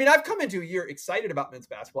 I mean, I've come into a year excited about men's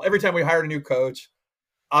basketball. Every time we hired a new coach,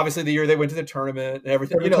 obviously the year they went to the tournament and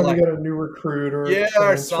everything, every time you get a new recruit or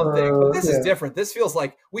something. But this is different. This feels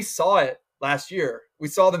like we saw it last year. We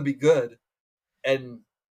saw them be good and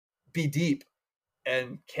be deep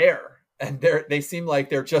and care. And they seem like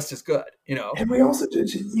they're just as good, And we also,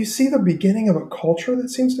 you see the beginning of a culture that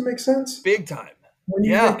seems to make sense. Big time. When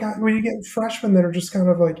you get freshmen that are just kind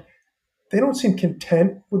of they don't seem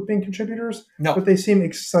content with being contributors, but they seem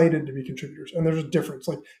excited to be contributors. And there's a difference.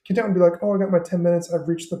 Content would be oh, I got my 10 minutes. I've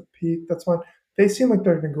reached the peak. That's fine. They seem like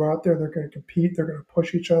they're going to go out there. They're going to compete. They're going to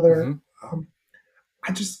push each other. Mm-hmm.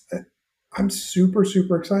 I'm super,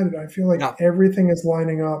 super excited. I feel everything is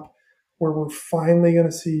lining up where we're finally going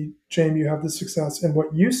to see JMU have the success in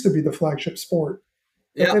what used to be the flagship sport.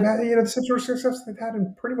 Yeah. They've had, the similar success they've had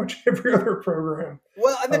in pretty much every other program.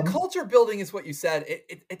 Well, and the culture building is what you said.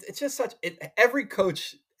 It's just every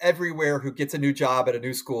coach everywhere who gets a new job at a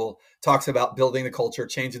new school talks about building the culture,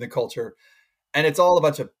 changing the culture. And it's all a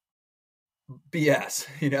bunch of BS,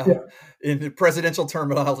 in the presidential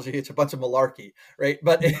terminology, it's a bunch of malarkey, right?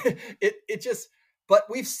 But but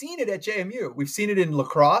we've seen it at JMU. We've seen it in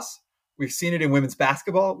lacrosse. We've seen it in women's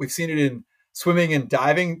basketball. We've seen it in swimming and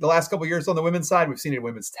diving the last couple of years on the women's side. We've seen it in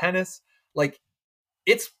women's tennis.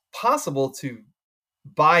 It's possible to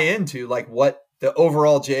buy into what the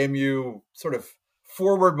overall JMU sort of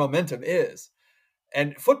forward momentum is.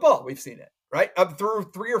 And football, we've seen it, right? Up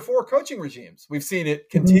through 3 or 4 coaching regimes. We've seen it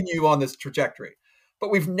continue on this trajectory,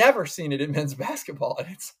 but we've never seen it in men's basketball.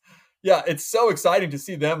 And it's so exciting to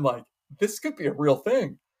see them this could be a real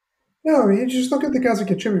thing. No, I mean, you just look at the guys that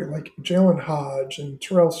contribute, like Jalen Hodge and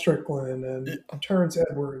Terrell Strickland and Terrence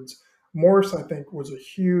Edwards. Morris, I think, was a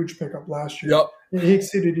huge pickup last year. Yep. He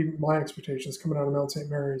exceeded even my expectations coming out of Mount St.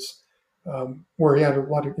 Mary's, where he had he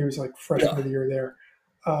was freshman of the year there.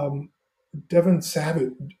 Devin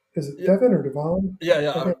Savage, is it Devin or Devon?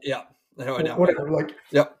 Yeah. Whatever.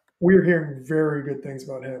 We're hearing very good things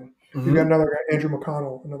about him. Mm-hmm. You've got another guy, Andrew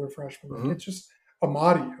McConnell, another freshman. Mm-hmm. It's just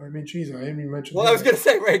Amadi. I mean, geez, I didn't even mention. Well, I was going to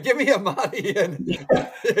say, right? Give me Amadi and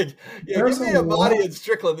give me Amadi and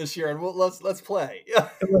Strickland this year, and let's play.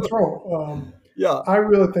 Let's roll. I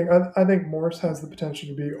really think I think Morris has the potential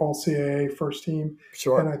to be all CAA first team.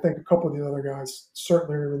 Sure. And I think a couple of the other guys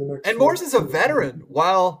certainly are in the mix. And Morris is a veteran.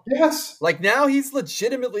 While now he's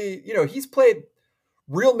legitimately, he's played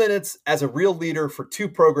real minutes as a real leader for 2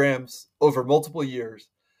 programs over multiple years,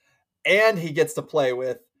 and he gets to play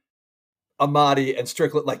with Amadi and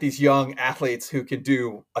Strickland, these young athletes who can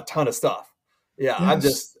do a ton of stuff. Yeah,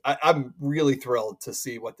 yes. I'm really thrilled to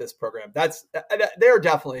see what this program. They're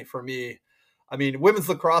definitely, for me. I mean, women's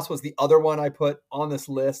lacrosse was the other one I put on this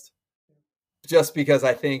list, just because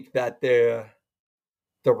I think that the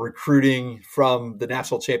recruiting from the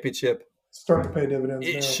national championship start to pay dividends.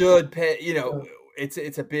 It should pay.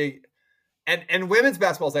 It's a big. and women's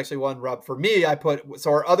basketball is actually one, Rob. For me,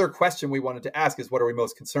 so our other question we wanted to ask is, what are we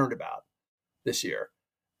most concerned about this year?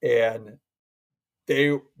 And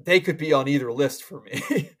they could be on either list for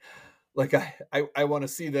me. Like I want to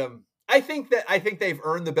see them. I think they've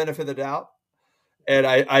earned the benefit of the doubt. And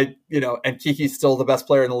and Kiki's still the best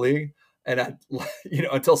player in the league. And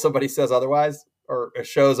until somebody says otherwise or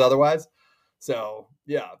shows otherwise. So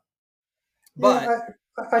yeah. But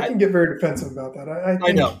I can get very defensive about that.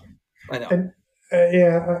 I know. And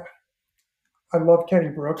I love Kenny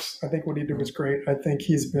Brooks. I think what he did was great. I think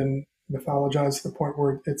he's been mythologized to the point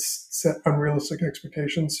where it's set unrealistic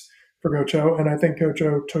expectations for Coach O. And I think Coach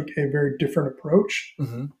O took a very different approach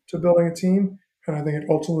to building a team. And I think it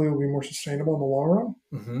ultimately will be more sustainable in the long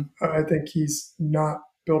run. I think he's not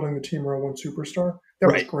building the team around one superstar.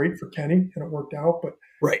 That was great for Kenny, and it worked out. But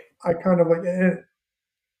I kind of like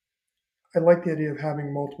I like the idea of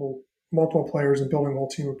having multiple players and building a whole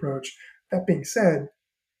team approach. That being said,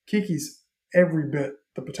 Kiki's every bit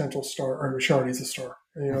the potential star, or Ricciardi's a star,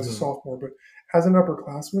 as a sophomore. But as an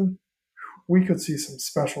upperclassman, we could see some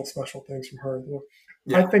special things from her.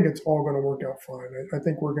 Yeah. I think it's all going to work out fine. I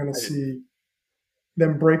think we're going to see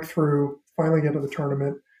them break through, finally get to the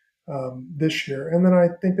tournament this year. And then I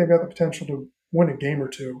think they've got the potential to win a game or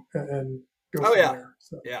two and go from there.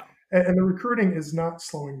 So, and the recruiting is not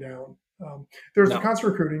slowing down. There's the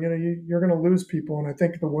constant recruiting. You're going to lose people. And I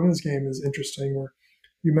think the women's game is interesting, where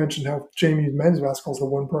you mentioned how JMU men's basketball is the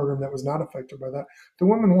one program that was not affected by that. The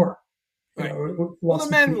women weren't. Well, the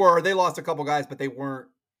men were. They lost a couple guys, but they weren't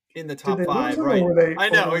in the top five. Right. I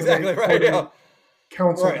know, exactly. Right. Yeah.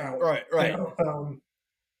 Counseled out. Right.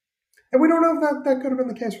 And we don't know if that could have been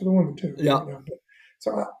the case for the women too. Yeah.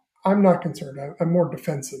 So I'm not concerned. I'm more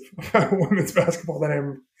defensive about women's basketball than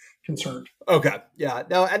I'm concerned. Okay. Yeah.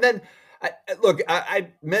 No. And then look,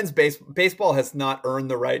 men's baseball has not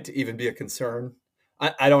earned the right to even be a concern.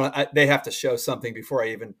 They have to show something before I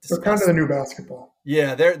even discuss. They're kind of the new basketball.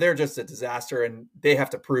 Yeah, they're just a disaster, and they have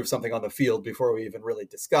to prove something on the field before we even really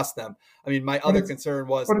discuss them. I mean, my other concern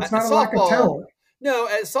was, but it's not a lack of talent. No,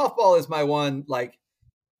 softball is my one. Like,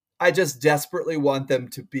 I just desperately want them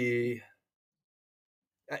to be.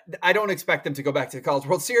 I don't expect them to go back to the College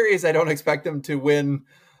World Series. I don't expect them to win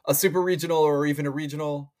a super regional or even a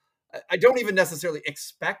regional. I don't even necessarily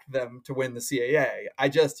expect them to win the CAA. I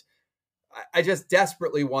just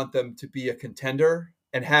desperately want them to be a contender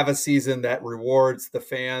and have a season that rewards the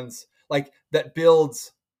fans, like that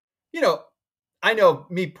builds, I know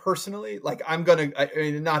me personally, like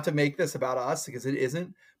not to make this about us because it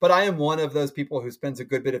isn't, but I am one of those people who spends a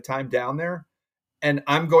good bit of time down there, and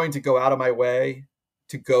I'm going to go out of my way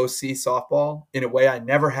to go see softball in a way I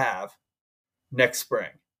never have next spring.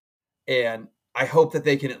 And I hope that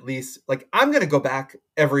they can at least, like, I'm going to go back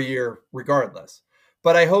every year regardless.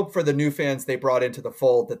 But I hope for the new fans they brought into the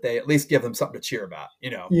fold that they at least give them something to cheer about,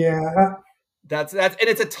 Yeah. That's and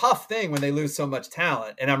it's a tough thing when they lose so much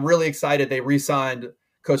talent. And I'm really excited they re-signed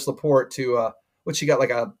Coach Laporte to she got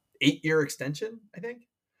like a 8-year extension, I think.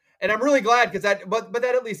 And I'm really glad because but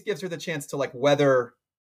that at least gives her the chance to like weather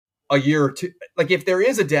a year or two. Like if there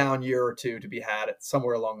is a down year or two to be had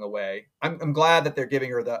somewhere along the way, I'm glad that they're giving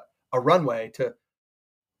her a runway to,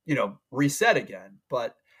 reset again.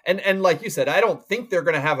 But And like you said, I don't think they're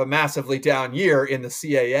going to have a massively down year in the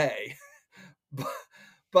CAA,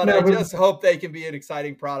 but I just hope they can be an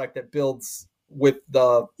exciting product that builds with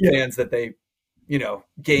the fans that they,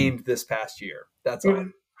 gained this past year. That's all.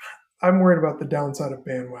 I'm worried about the downside of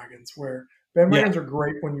bandwagons, where bandwagons are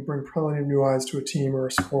great when you bring plenty of new eyes to a team or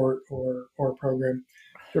a sport or a program.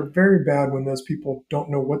 They're very bad when those people don't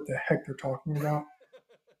know what the heck they're talking about,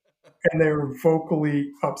 and they're vocally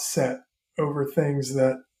upset over things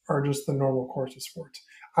that are just the normal course of sports.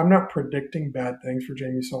 I'm not predicting bad things for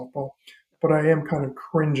JMU softball, but I am kind of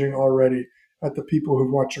cringing already at the people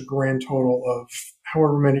who've watched a grand total of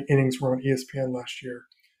however many innings were on ESPN last year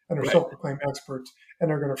and are self-proclaimed experts, and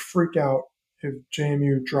they're going to freak out if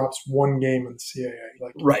JMU drops one game in the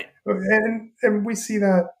CAA. And we see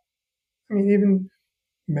that. I mean, even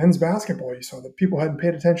men's basketball, you saw that people hadn't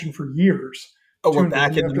paid attention for years. Oh, we're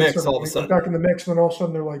back in the mix all of a sudden. Back in the mix, and then all of a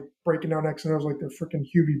sudden they're like breaking down X and O's like they're freaking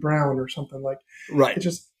Hubie Brown or something. Like, it's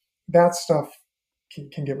just that stuff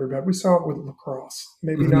can get very bad. We saw it with lacrosse,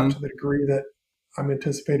 maybe not to the degree that I'm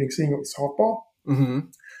anticipating seeing it with softball.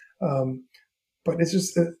 But it's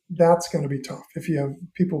just that's going to be tough if you have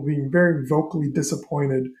people being very vocally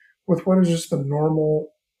disappointed with what is just the normal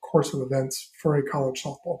course of events for a college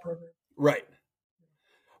softball program. Right.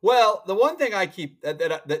 Well, the one thing I keep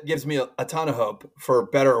that gives me a ton of hope, for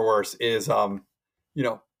better or worse, is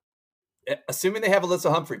assuming they have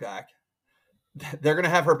Alyssa Humphrey back, they're going to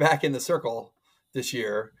have her back in the circle this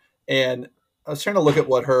year. And I was trying to look at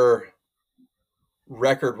what her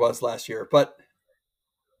record was last year, but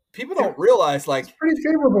people don't realize it's pretty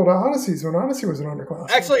favorable to Odyssey's when Odyssey was an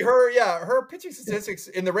underclass. Actually, her pitching statistics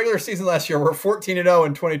in the regular season last year were 14-0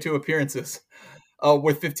 in 22 appearances,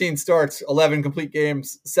 with 15 starts, 11 complete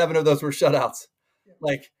games. 7 of those were shutouts.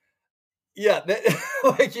 Like, yeah,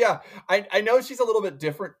 I know she's a little bit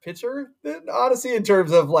different pitcher than Odyssey in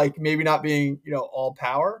terms of like maybe not being all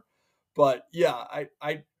power, but yeah,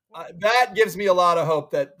 I that gives me a lot of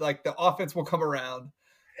hope that like the offense will come around.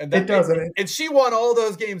 And it does. And she won all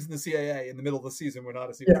those games in the CAA in the middle of the season when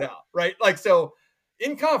Odyssey was out, right? Like, so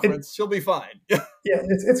in conference, she'll be fine. Yeah,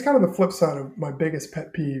 it's kind of the flip side of my biggest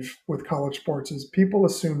pet peeve with college sports is people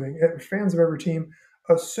assuming, fans of every team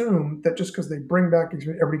assume that just because they bring back,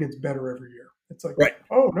 everybody gets better every year. It's like, right.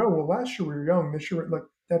 Oh no, well last year we were young, this year, like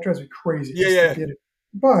that drives me crazy. Yeah. Get it.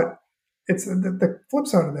 But it's the flip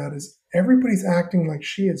side of that is everybody's acting like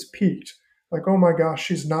she has peaked. Like, oh my gosh,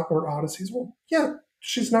 she's not where Odyssey's. Well, yeah.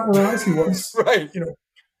 She's not where Odyssey was, right?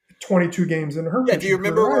 22 games in her. Yeah, do you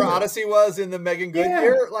remember where Odyssey was in the Megan Good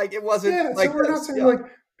year? Like it wasn't. Yeah, like so we're not saying like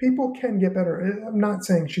people can get better. I'm not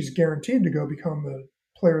saying she's guaranteed to go become the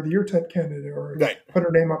Player of the Year type candidate or put her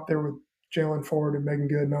name up there with Jalen Ford and Megan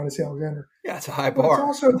Good and Odyssey Alexander. Yeah, it's a high bar. But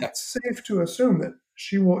it's also safe to assume that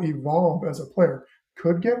she will evolve as a player.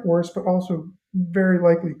 Could get worse, but also very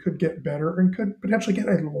likely could get better and could potentially get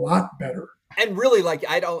a lot better. And really, like,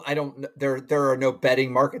 I don't, there are no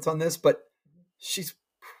betting markets on this, but she's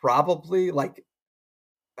probably the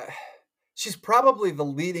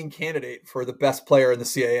leading candidate for the best player in the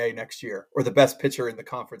CAA next year or the best pitcher in the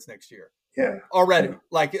conference next year. Yeah. Already.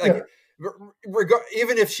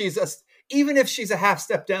 Even if she's a half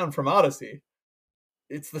step down from Odyssey,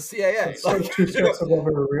 it's the CAA. It's like 2 steps above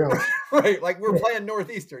everybody else. Right. Like we're playing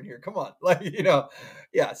Northeastern here. Come on. Like,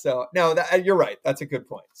 yeah. So no, you're right. That's a good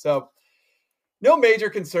point. So, no major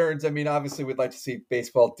concerns. I mean, obviously, we'd like to see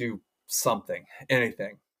baseball do something,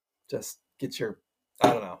 anything. Just get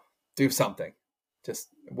do something. Just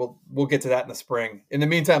we'll get to that in the spring. In the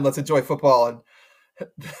meantime, let's enjoy football and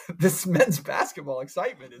this men's basketball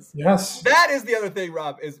excitement is. Yes, that is the other thing,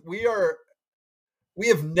 Rob. Is we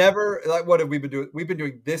have never what have we been doing? We've been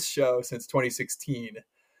doing this show since 2016.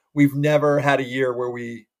 We've never had a year where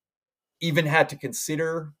we even had to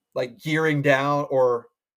consider like gearing down or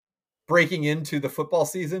breaking into the football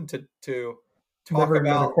season to talk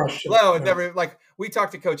about. No, never like we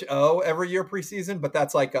talk to Coach O every year preseason, but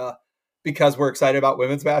that's like because we're excited about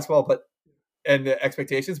women's basketball, and the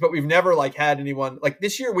expectations. But we've never like had anyone like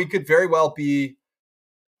this year. We could very well be.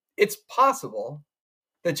 It's possible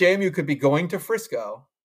that JMU could be going to Frisco,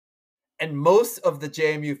 and most of the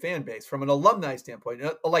JMU fan base, from an alumni standpoint,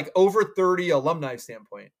 like over 30 alumni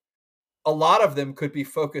standpoint, a lot of them could be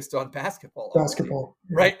focused on basketball,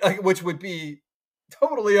 right? Like, which would be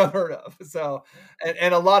totally unheard of. So,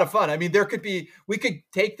 and a lot of fun. I mean, we could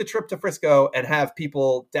take the trip to Frisco and have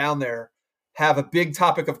people down there have a big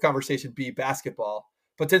topic of conversation be basketball,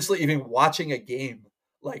 potentially even watching a game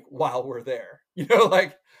like while we're there,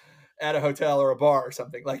 like at a hotel or a bar or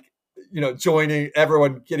something, like, joining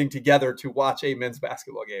everyone, getting together to watch a men's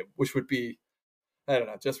basketball game, which would be, I don't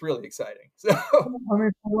know, just really exciting. So, I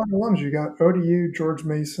mean, for a lot of alums, you got ODU, George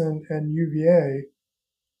Mason, and UVA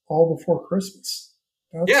all before Christmas.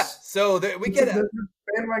 So we get a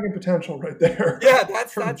bandwagon potential right there. Yeah,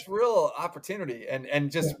 that's real opportunity,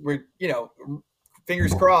 and just we're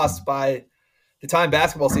fingers crossed by the time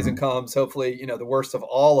basketball season comes. Hopefully, the worst of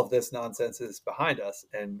all of this nonsense is behind us,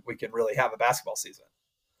 and we can really have a basketball season.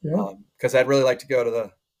 Yeah, because I'd really like to go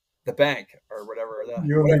to the bank or whatever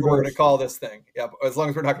we're going to call this thing. Yeah, as long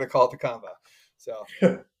as we're not going to call it the combo. So,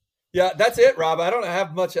 yeah, that's it, Rob. I don't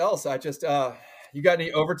have much else. I just, you got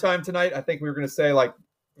any overtime tonight? I think we were going to say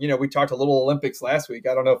we talked a little Olympics last week.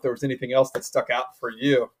 I don't know if there was anything else that stuck out for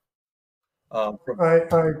you.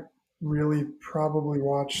 I really probably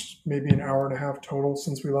watched maybe an hour and a half total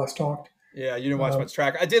since we last talked. Yeah, you didn't watch much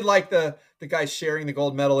track. I did like the guy sharing the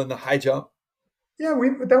gold medal in the high jump. Yeah,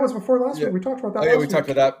 that was before last week. We talked about that. Oh, yeah, we talked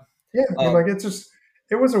about that. Yeah,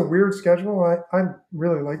 it was a weird schedule. I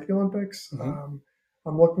really like the Olympics. Mm-hmm.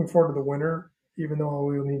 I'm looking forward to the winter, even though I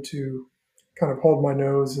will need to kind of hold my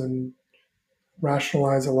nose and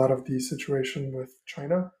rationalize a lot of the situation with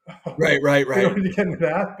China. Right. I don't need to get into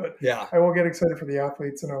that, but yeah, I will get excited for the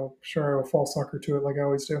athletes, and I'm sure I will fall sucker to it like I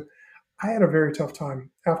always do. I had a very tough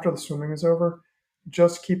time after the swimming is over,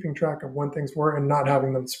 just keeping track of when things were and not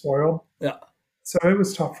having them spoiled. Yeah. So it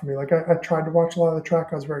was tough for me. Like I tried to watch a lot of the track.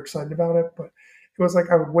 I was very excited about it, but it was like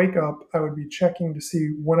I would wake up, I would be checking to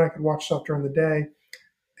see when I could watch stuff during the day.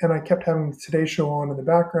 and I kept having the Today Show on in the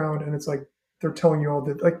background, and it's like they're telling you all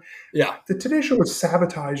that, like, Yeah. the Today Show was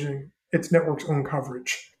sabotaging its network's own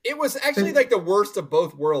coverage. It was actually like the worst of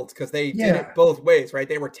both worlds because they did it Yeah. both ways, right?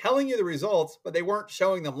 They were telling you the results, but they weren't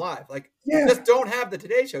showing them live. Like, Yeah. just don't have the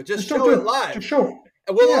Today Show. Just don't show do it live. Just show it.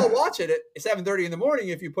 And we'll Yeah. all watch it at 7:30 in the morning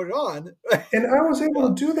if you put it on. And I was able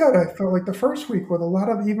to do that, I felt like, the first week with a lot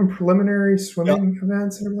of even preliminary swimming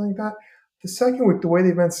events and everything like that. The second week, the way the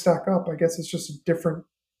events stack up, I guess it's just a different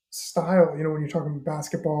style, you know, when you're talking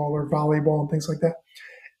basketball or volleyball and things like that.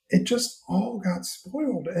 It just all got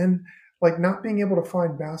spoiled. And like not being able to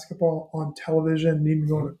find basketball on television, needing to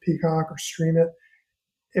go to Peacock or stream it,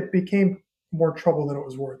 it became more trouble than it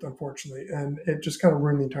was worth, unfortunately. And it just kind of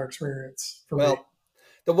ruined the entire experience for me.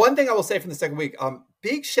 The one thing I will say from the second week,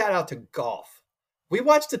 big shout out to golf. We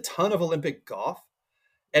watched a ton of Olympic golf.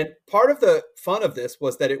 And part of the fun of this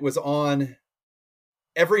was that it was on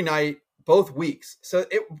every night, both weeks. So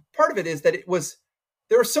part of it is that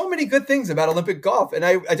there were so many good things about Olympic golf. And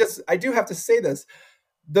I do have to say this.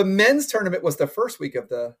 The men's tournament was the first week of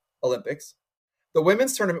the Olympics. The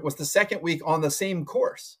women's tournament was the second week on the same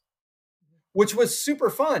course, which was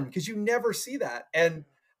super fun because you never see that. And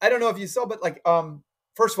I don't know if you saw, but like,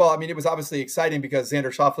 first of all, I mean, it was obviously exciting because Xander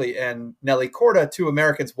Schauffele and Nelly Korda, two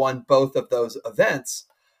Americans, won both of those events.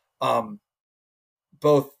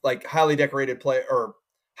 Both like highly decorated or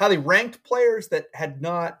highly ranked players that had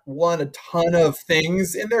not won a ton of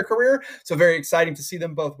things in their career. So very exciting to see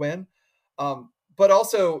them both win. But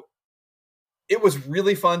also, it was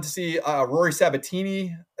really fun to see Rory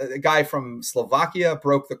Sabatini, a guy from Slovakia,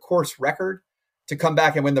 broke the course record to come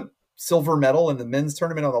back and win the silver medal in the men's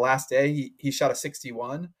tournament on the last day. He shot a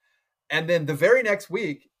 61. And then the very next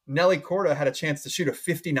week, Nelly Korda had a chance to shoot a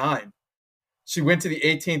 59. She went to the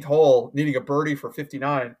 18th hole, needing a birdie for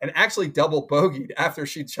 59, and actually double bogeyed after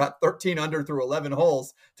she'd shot 13 under through 11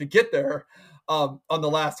 holes to get there on the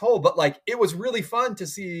last hole. But like, it was really fun to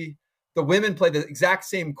see the women play the exact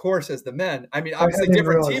same course as the men. I mean, obviously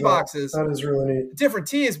different tee boxes. That is really neat. Different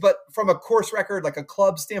tees, but from a course record, like a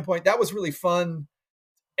club standpoint, that was really fun.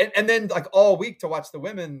 And then like all week to watch the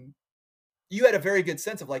women, you had a very good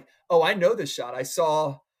sense of like, oh, I know this shot. I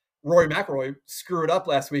saw Rory McIlroy screw it up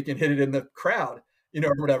last week and hit it in the crowd, you know,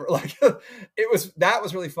 or whatever. Like that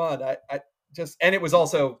was really fun. And it was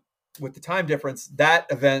also with the time difference, that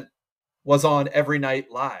event was on every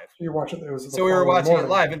night live. You watch it. So we were watching it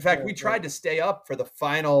live. In fact, we tried to stay up for the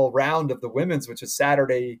final round of the women's, which is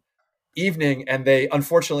Saturday evening. And they,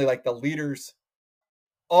 unfortunately, like the leaders,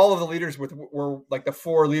 all of the leaders were like the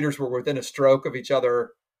four leaders were within a stroke of each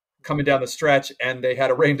other coming down the stretch. And they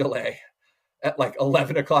had a rain delay at like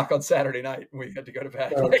 11 o'clock on Saturday night. And we had to go to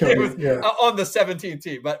bed. It was on the 17th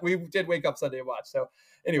tee, but we did wake up Sunday and watch. So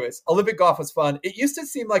anyways, Olympic golf was fun. It used to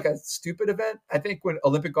seem like a stupid event. I think when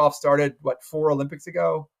Olympic golf started, 4 Olympics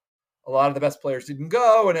ago, a lot of the best players didn't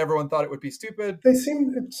go and everyone thought it would be stupid. It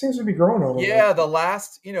seems to be growing on them. Yeah, the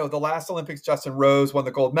last Olympics, Justin Rose won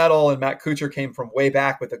the gold medal and Matt Kuchar came from way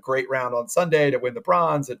back with a great round on Sunday to win the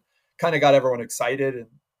bronze and kind of got everyone excited. And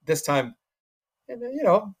this time,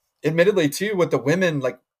 admittedly too, with the women,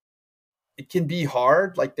 like it can be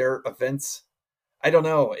hard, like their events. I don't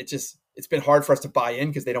know. It's been hard for us to buy in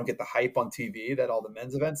because they don't get the hype on TV that all the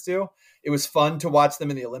men's events do. It was fun to watch them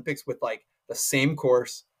in the Olympics with like the same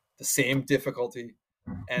course, the same difficulty,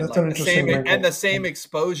 and like the same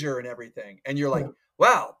exposure and everything. And you're like,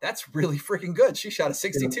 wow, that's really freaking good. She shot a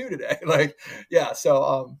 62 today. Like, yeah.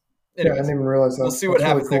 So, anyways, I didn't even realize that. We'll see what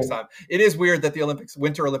happens next time. It is weird that the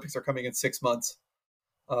Winter Olympics are coming in 6 months.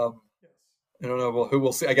 I don't know. Well, who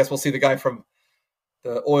we'll see? I guess we'll see the guy from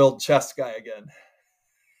the oiled chest guy again.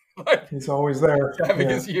 He's always there, having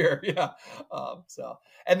his year, yeah.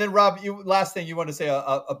 And then Rob, last thing you want to say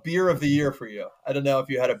a beer of the year for you? I don't know if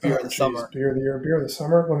you had a beer of the summer. Beer of the year, beer of the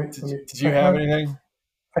summer. Did you have anything?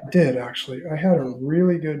 I did actually. I had a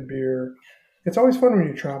really good beer. It's always fun when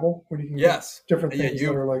you travel when you can get different things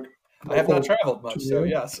that are like. I have not traveled much, so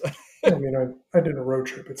yes. I mean, I did a road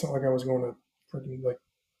trip. It's not like I was going to freaking like.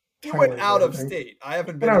 You went out of state. I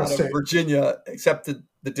haven't been out of Virginia except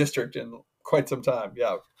the district in quite some time.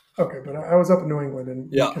 Yeah. Okay, but I was up in New England,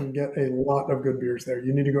 and you can get a lot of good beers there.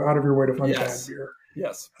 You need to go out of your way to find bad beer.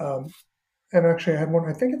 Yes. And actually, I had one.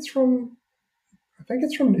 I think it's from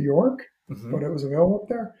New York, but it was available up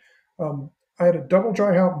there. I had a double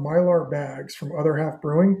dry hop Mylar bags from Other Half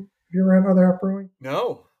Brewing. Have you ever had Other Half Brewing?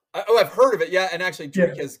 No. I've heard of it. Yeah, and actually,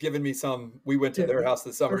 Drake has given me some. We went to their house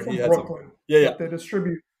this summer. They're from Brooklyn. Yeah. They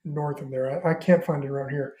distribute north of there. I can't find it around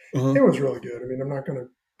here. It was really good. I mean, I'm not going to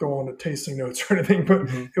go on to tasting notes or anything, but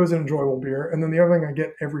it was an enjoyable beer. And then the other thing I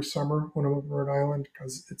get every summer when I'm up in Rhode Island,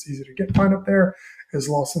 because it's easy to get pine up there, is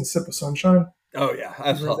Lawson's Sip of Sunshine. Oh yeah,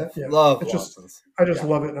 I love Lawson's. I just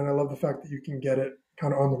love it, and I love the fact that you can get it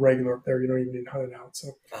kind of on the regular up there. You don't even need to hunt it out. So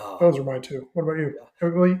those are mine too. What about you?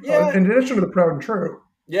 Yeah. In addition to the Proud and True.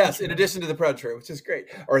 Yes, in addition to the Proud and True, which is great.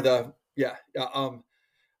 Or the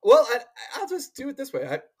well, I'll just do it this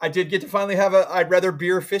way. I did get to finally have I'd rather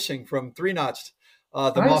beer fishing from Three Notched,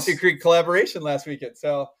 the nice. Mossy Creek collaboration last weekend.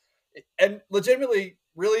 So, and legitimately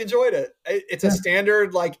really enjoyed it. It's a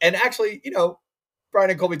standard, like, and actually, Brian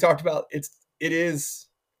and Colby talked about it is,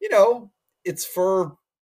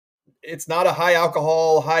 it's not a high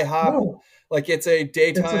alcohol, high hop. No. Like it's a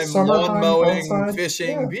daytime lawn mowing,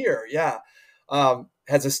 fishing beer. Yeah.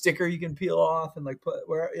 Has a sticker you can peel off and like put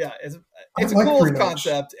where, it's a cool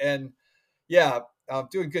concept. And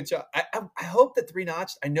doing a good job. I hope that Three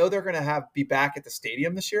Notched, I know they're going to be back at the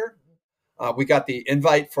stadium this year. We got the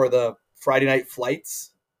invite for the Friday night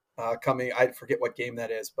flights coming. I forget what game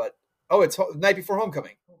that is, but it's the night before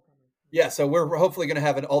homecoming. Yeah, so we're hopefully going to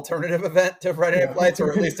have an alternative event to Friday Night Flights,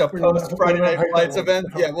 or at least a post Friday Night Flights event.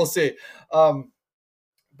 Yeah, we'll see.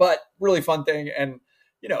 But really fun thing, and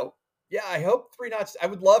I hope Three Notched. I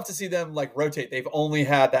would love to see them like rotate. They've only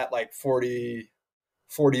had that like 40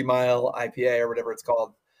 mile IPA or whatever it's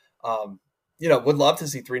called. Would love to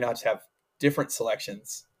see Three Notched have different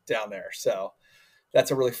selections down there. So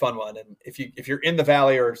that's a really fun one. And if you're in the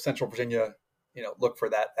Valley or Central Virginia, look for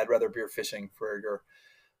that. I'd rather beer fishing for your.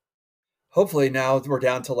 Hopefully now we're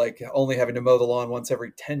down to like only having to mow the lawn once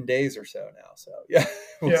every 10 days or so now. So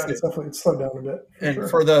it's slowed down a bit.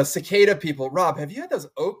 For the cicada people, Rob, have you had those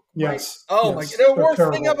oak? Yes. Oh my God, the worst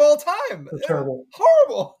thing of all time. They're terrible.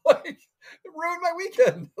 Horrible. Like it ruined my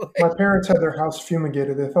weekend. My parents had their house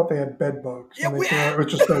fumigated. They thought they had bed bugs. Yeah, it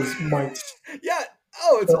was just those mites. Yeah.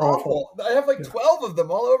 Oh, it's awful. I have like 12 of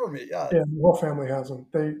them all over me. Yeah. Yeah, the whole family has them.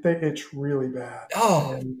 They itch really bad.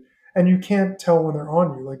 Oh. And you can't tell when they're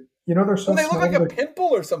on you. Like, they're so they look like a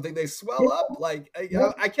pimple or something. They swell up. Like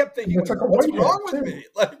I kept thinking, it's like what's wrong with me?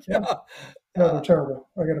 Like, no, they're terrible.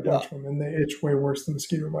 I got a bunch of them, and they itch way worse than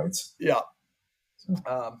mosquito bites. Yeah.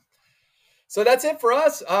 So that's it for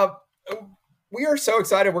us. We are so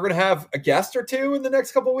excited. We're going to have a guest or two in the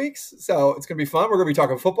next couple of weeks. So it's going to be fun. We're going to be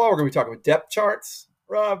talking football. We're going to be talking with depth charts,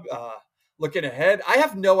 Rob. Looking ahead. I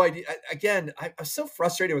have no idea. Again, I'm so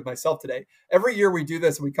frustrated with myself today. Every year we do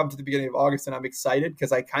this and we come to the beginning of August and I'm excited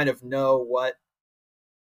because I kind of know what,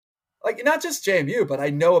 like not just JMU, but I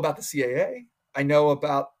know about the CAA. I know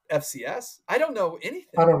about FCS. I don't know anything.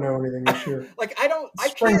 I don't know anything this year.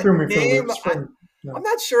 I'm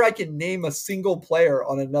not sure I can name a single player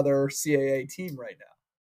on another CAA team right now.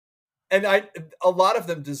 And a lot of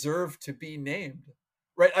them deserve to be named,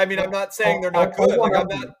 right? I mean, I'm not saying they're not good. Like I'm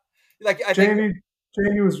not. Like Jamie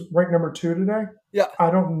was ranked number 2 today. Yeah, I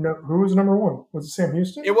don't know who was number 1. Was it Sam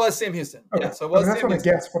Houston? It was Sam Houston. Okay. Yeah, so it was. That's what I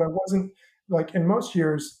guessed, but I wasn't like in most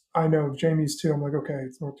years. I know Jamie's 2. I'm like, okay,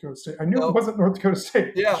 it's North Dakota State. I knew it wasn't North Dakota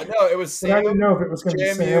State. Yeah, no, it was. Sam, I didn't know if it was going to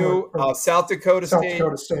be Sam or South Dakota State. South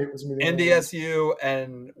Dakota State was NDSU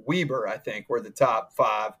and Weber, I think, were the top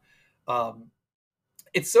 5.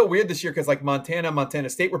 It's so weird this year because like Montana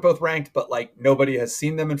State were both ranked, but like nobody has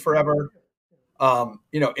seen them in forever. In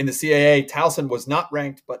the CAA, Towson was not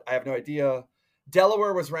ranked, but I have no idea.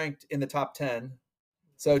 Delaware was ranked in the top 10.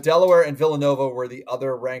 So Delaware and Villanova were the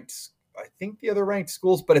other ranked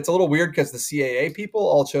schools, but it's a little weird because the CAA people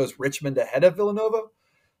all chose Richmond ahead of Villanova.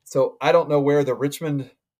 So I don't know where the Richmond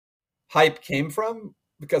hype came from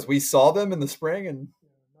because we saw them in the spring and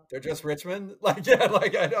they're just Richmond. I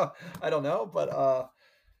don't know, but I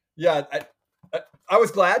was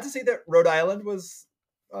glad to see that Rhode Island was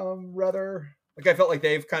rather. Like I felt like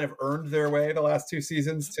they've kind of earned their way the last 2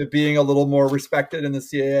 seasons to being a little more respected in the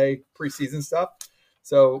CAA preseason stuff.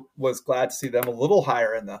 So was glad to see them a little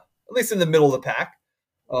higher at least in the middle of the pack,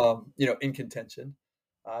 in contention.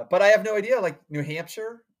 But I have no idea. Like New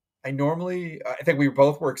Hampshire, I think we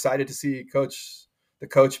both were excited to see the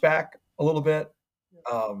coach back a little bit.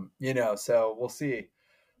 So we'll see.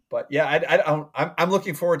 But yeah, I'm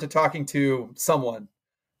looking forward to talking to someone.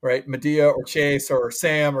 Right, Medea or Chase or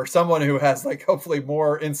Sam or someone who has like hopefully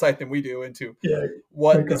more insight than we do into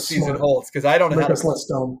what the season holds because I don't know how to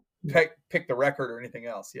pick the record or anything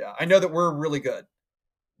else. Yeah, I know that we're really good.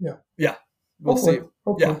 Yeah, we'll see.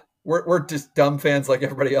 Hopefully. Yeah, we're just dumb fans like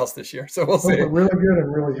everybody else this year, so we'll see. We're really good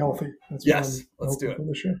and really healthy. Yes, let's do it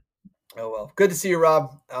this year. Oh well, good to see you,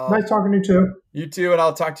 Rob. Nice talking to you too. You too, and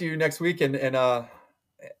I'll talk to you next week, and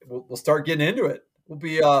we'll start getting into it. We'll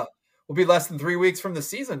be less than 3 weeks from the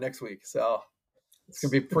season next week. So it's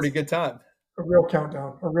going to be a pretty good time. A real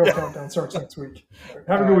countdown. A real countdown starts next week.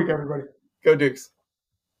 Have a good week, everybody. Go Dukes.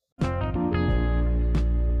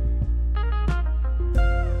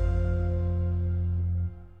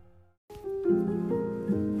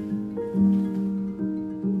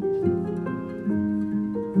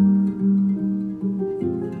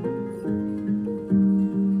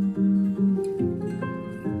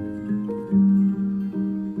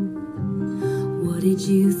 What did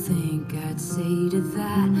you think I'd say to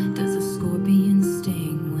that? Does a scorpion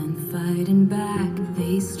sting when fighting back?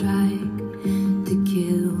 They strike to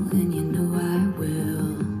kill, and you know I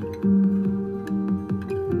will.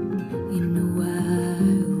 You know I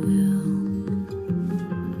will.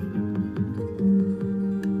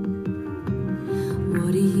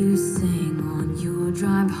 What do you sing on your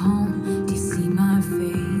drive home? Do you see my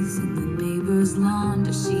face in the neighbor's lawn?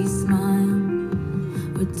 Does she smile?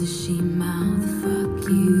 Or does she mouth fuck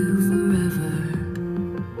you forever?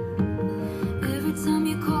 Every time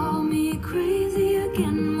you call me crazy, I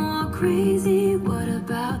get more crazy.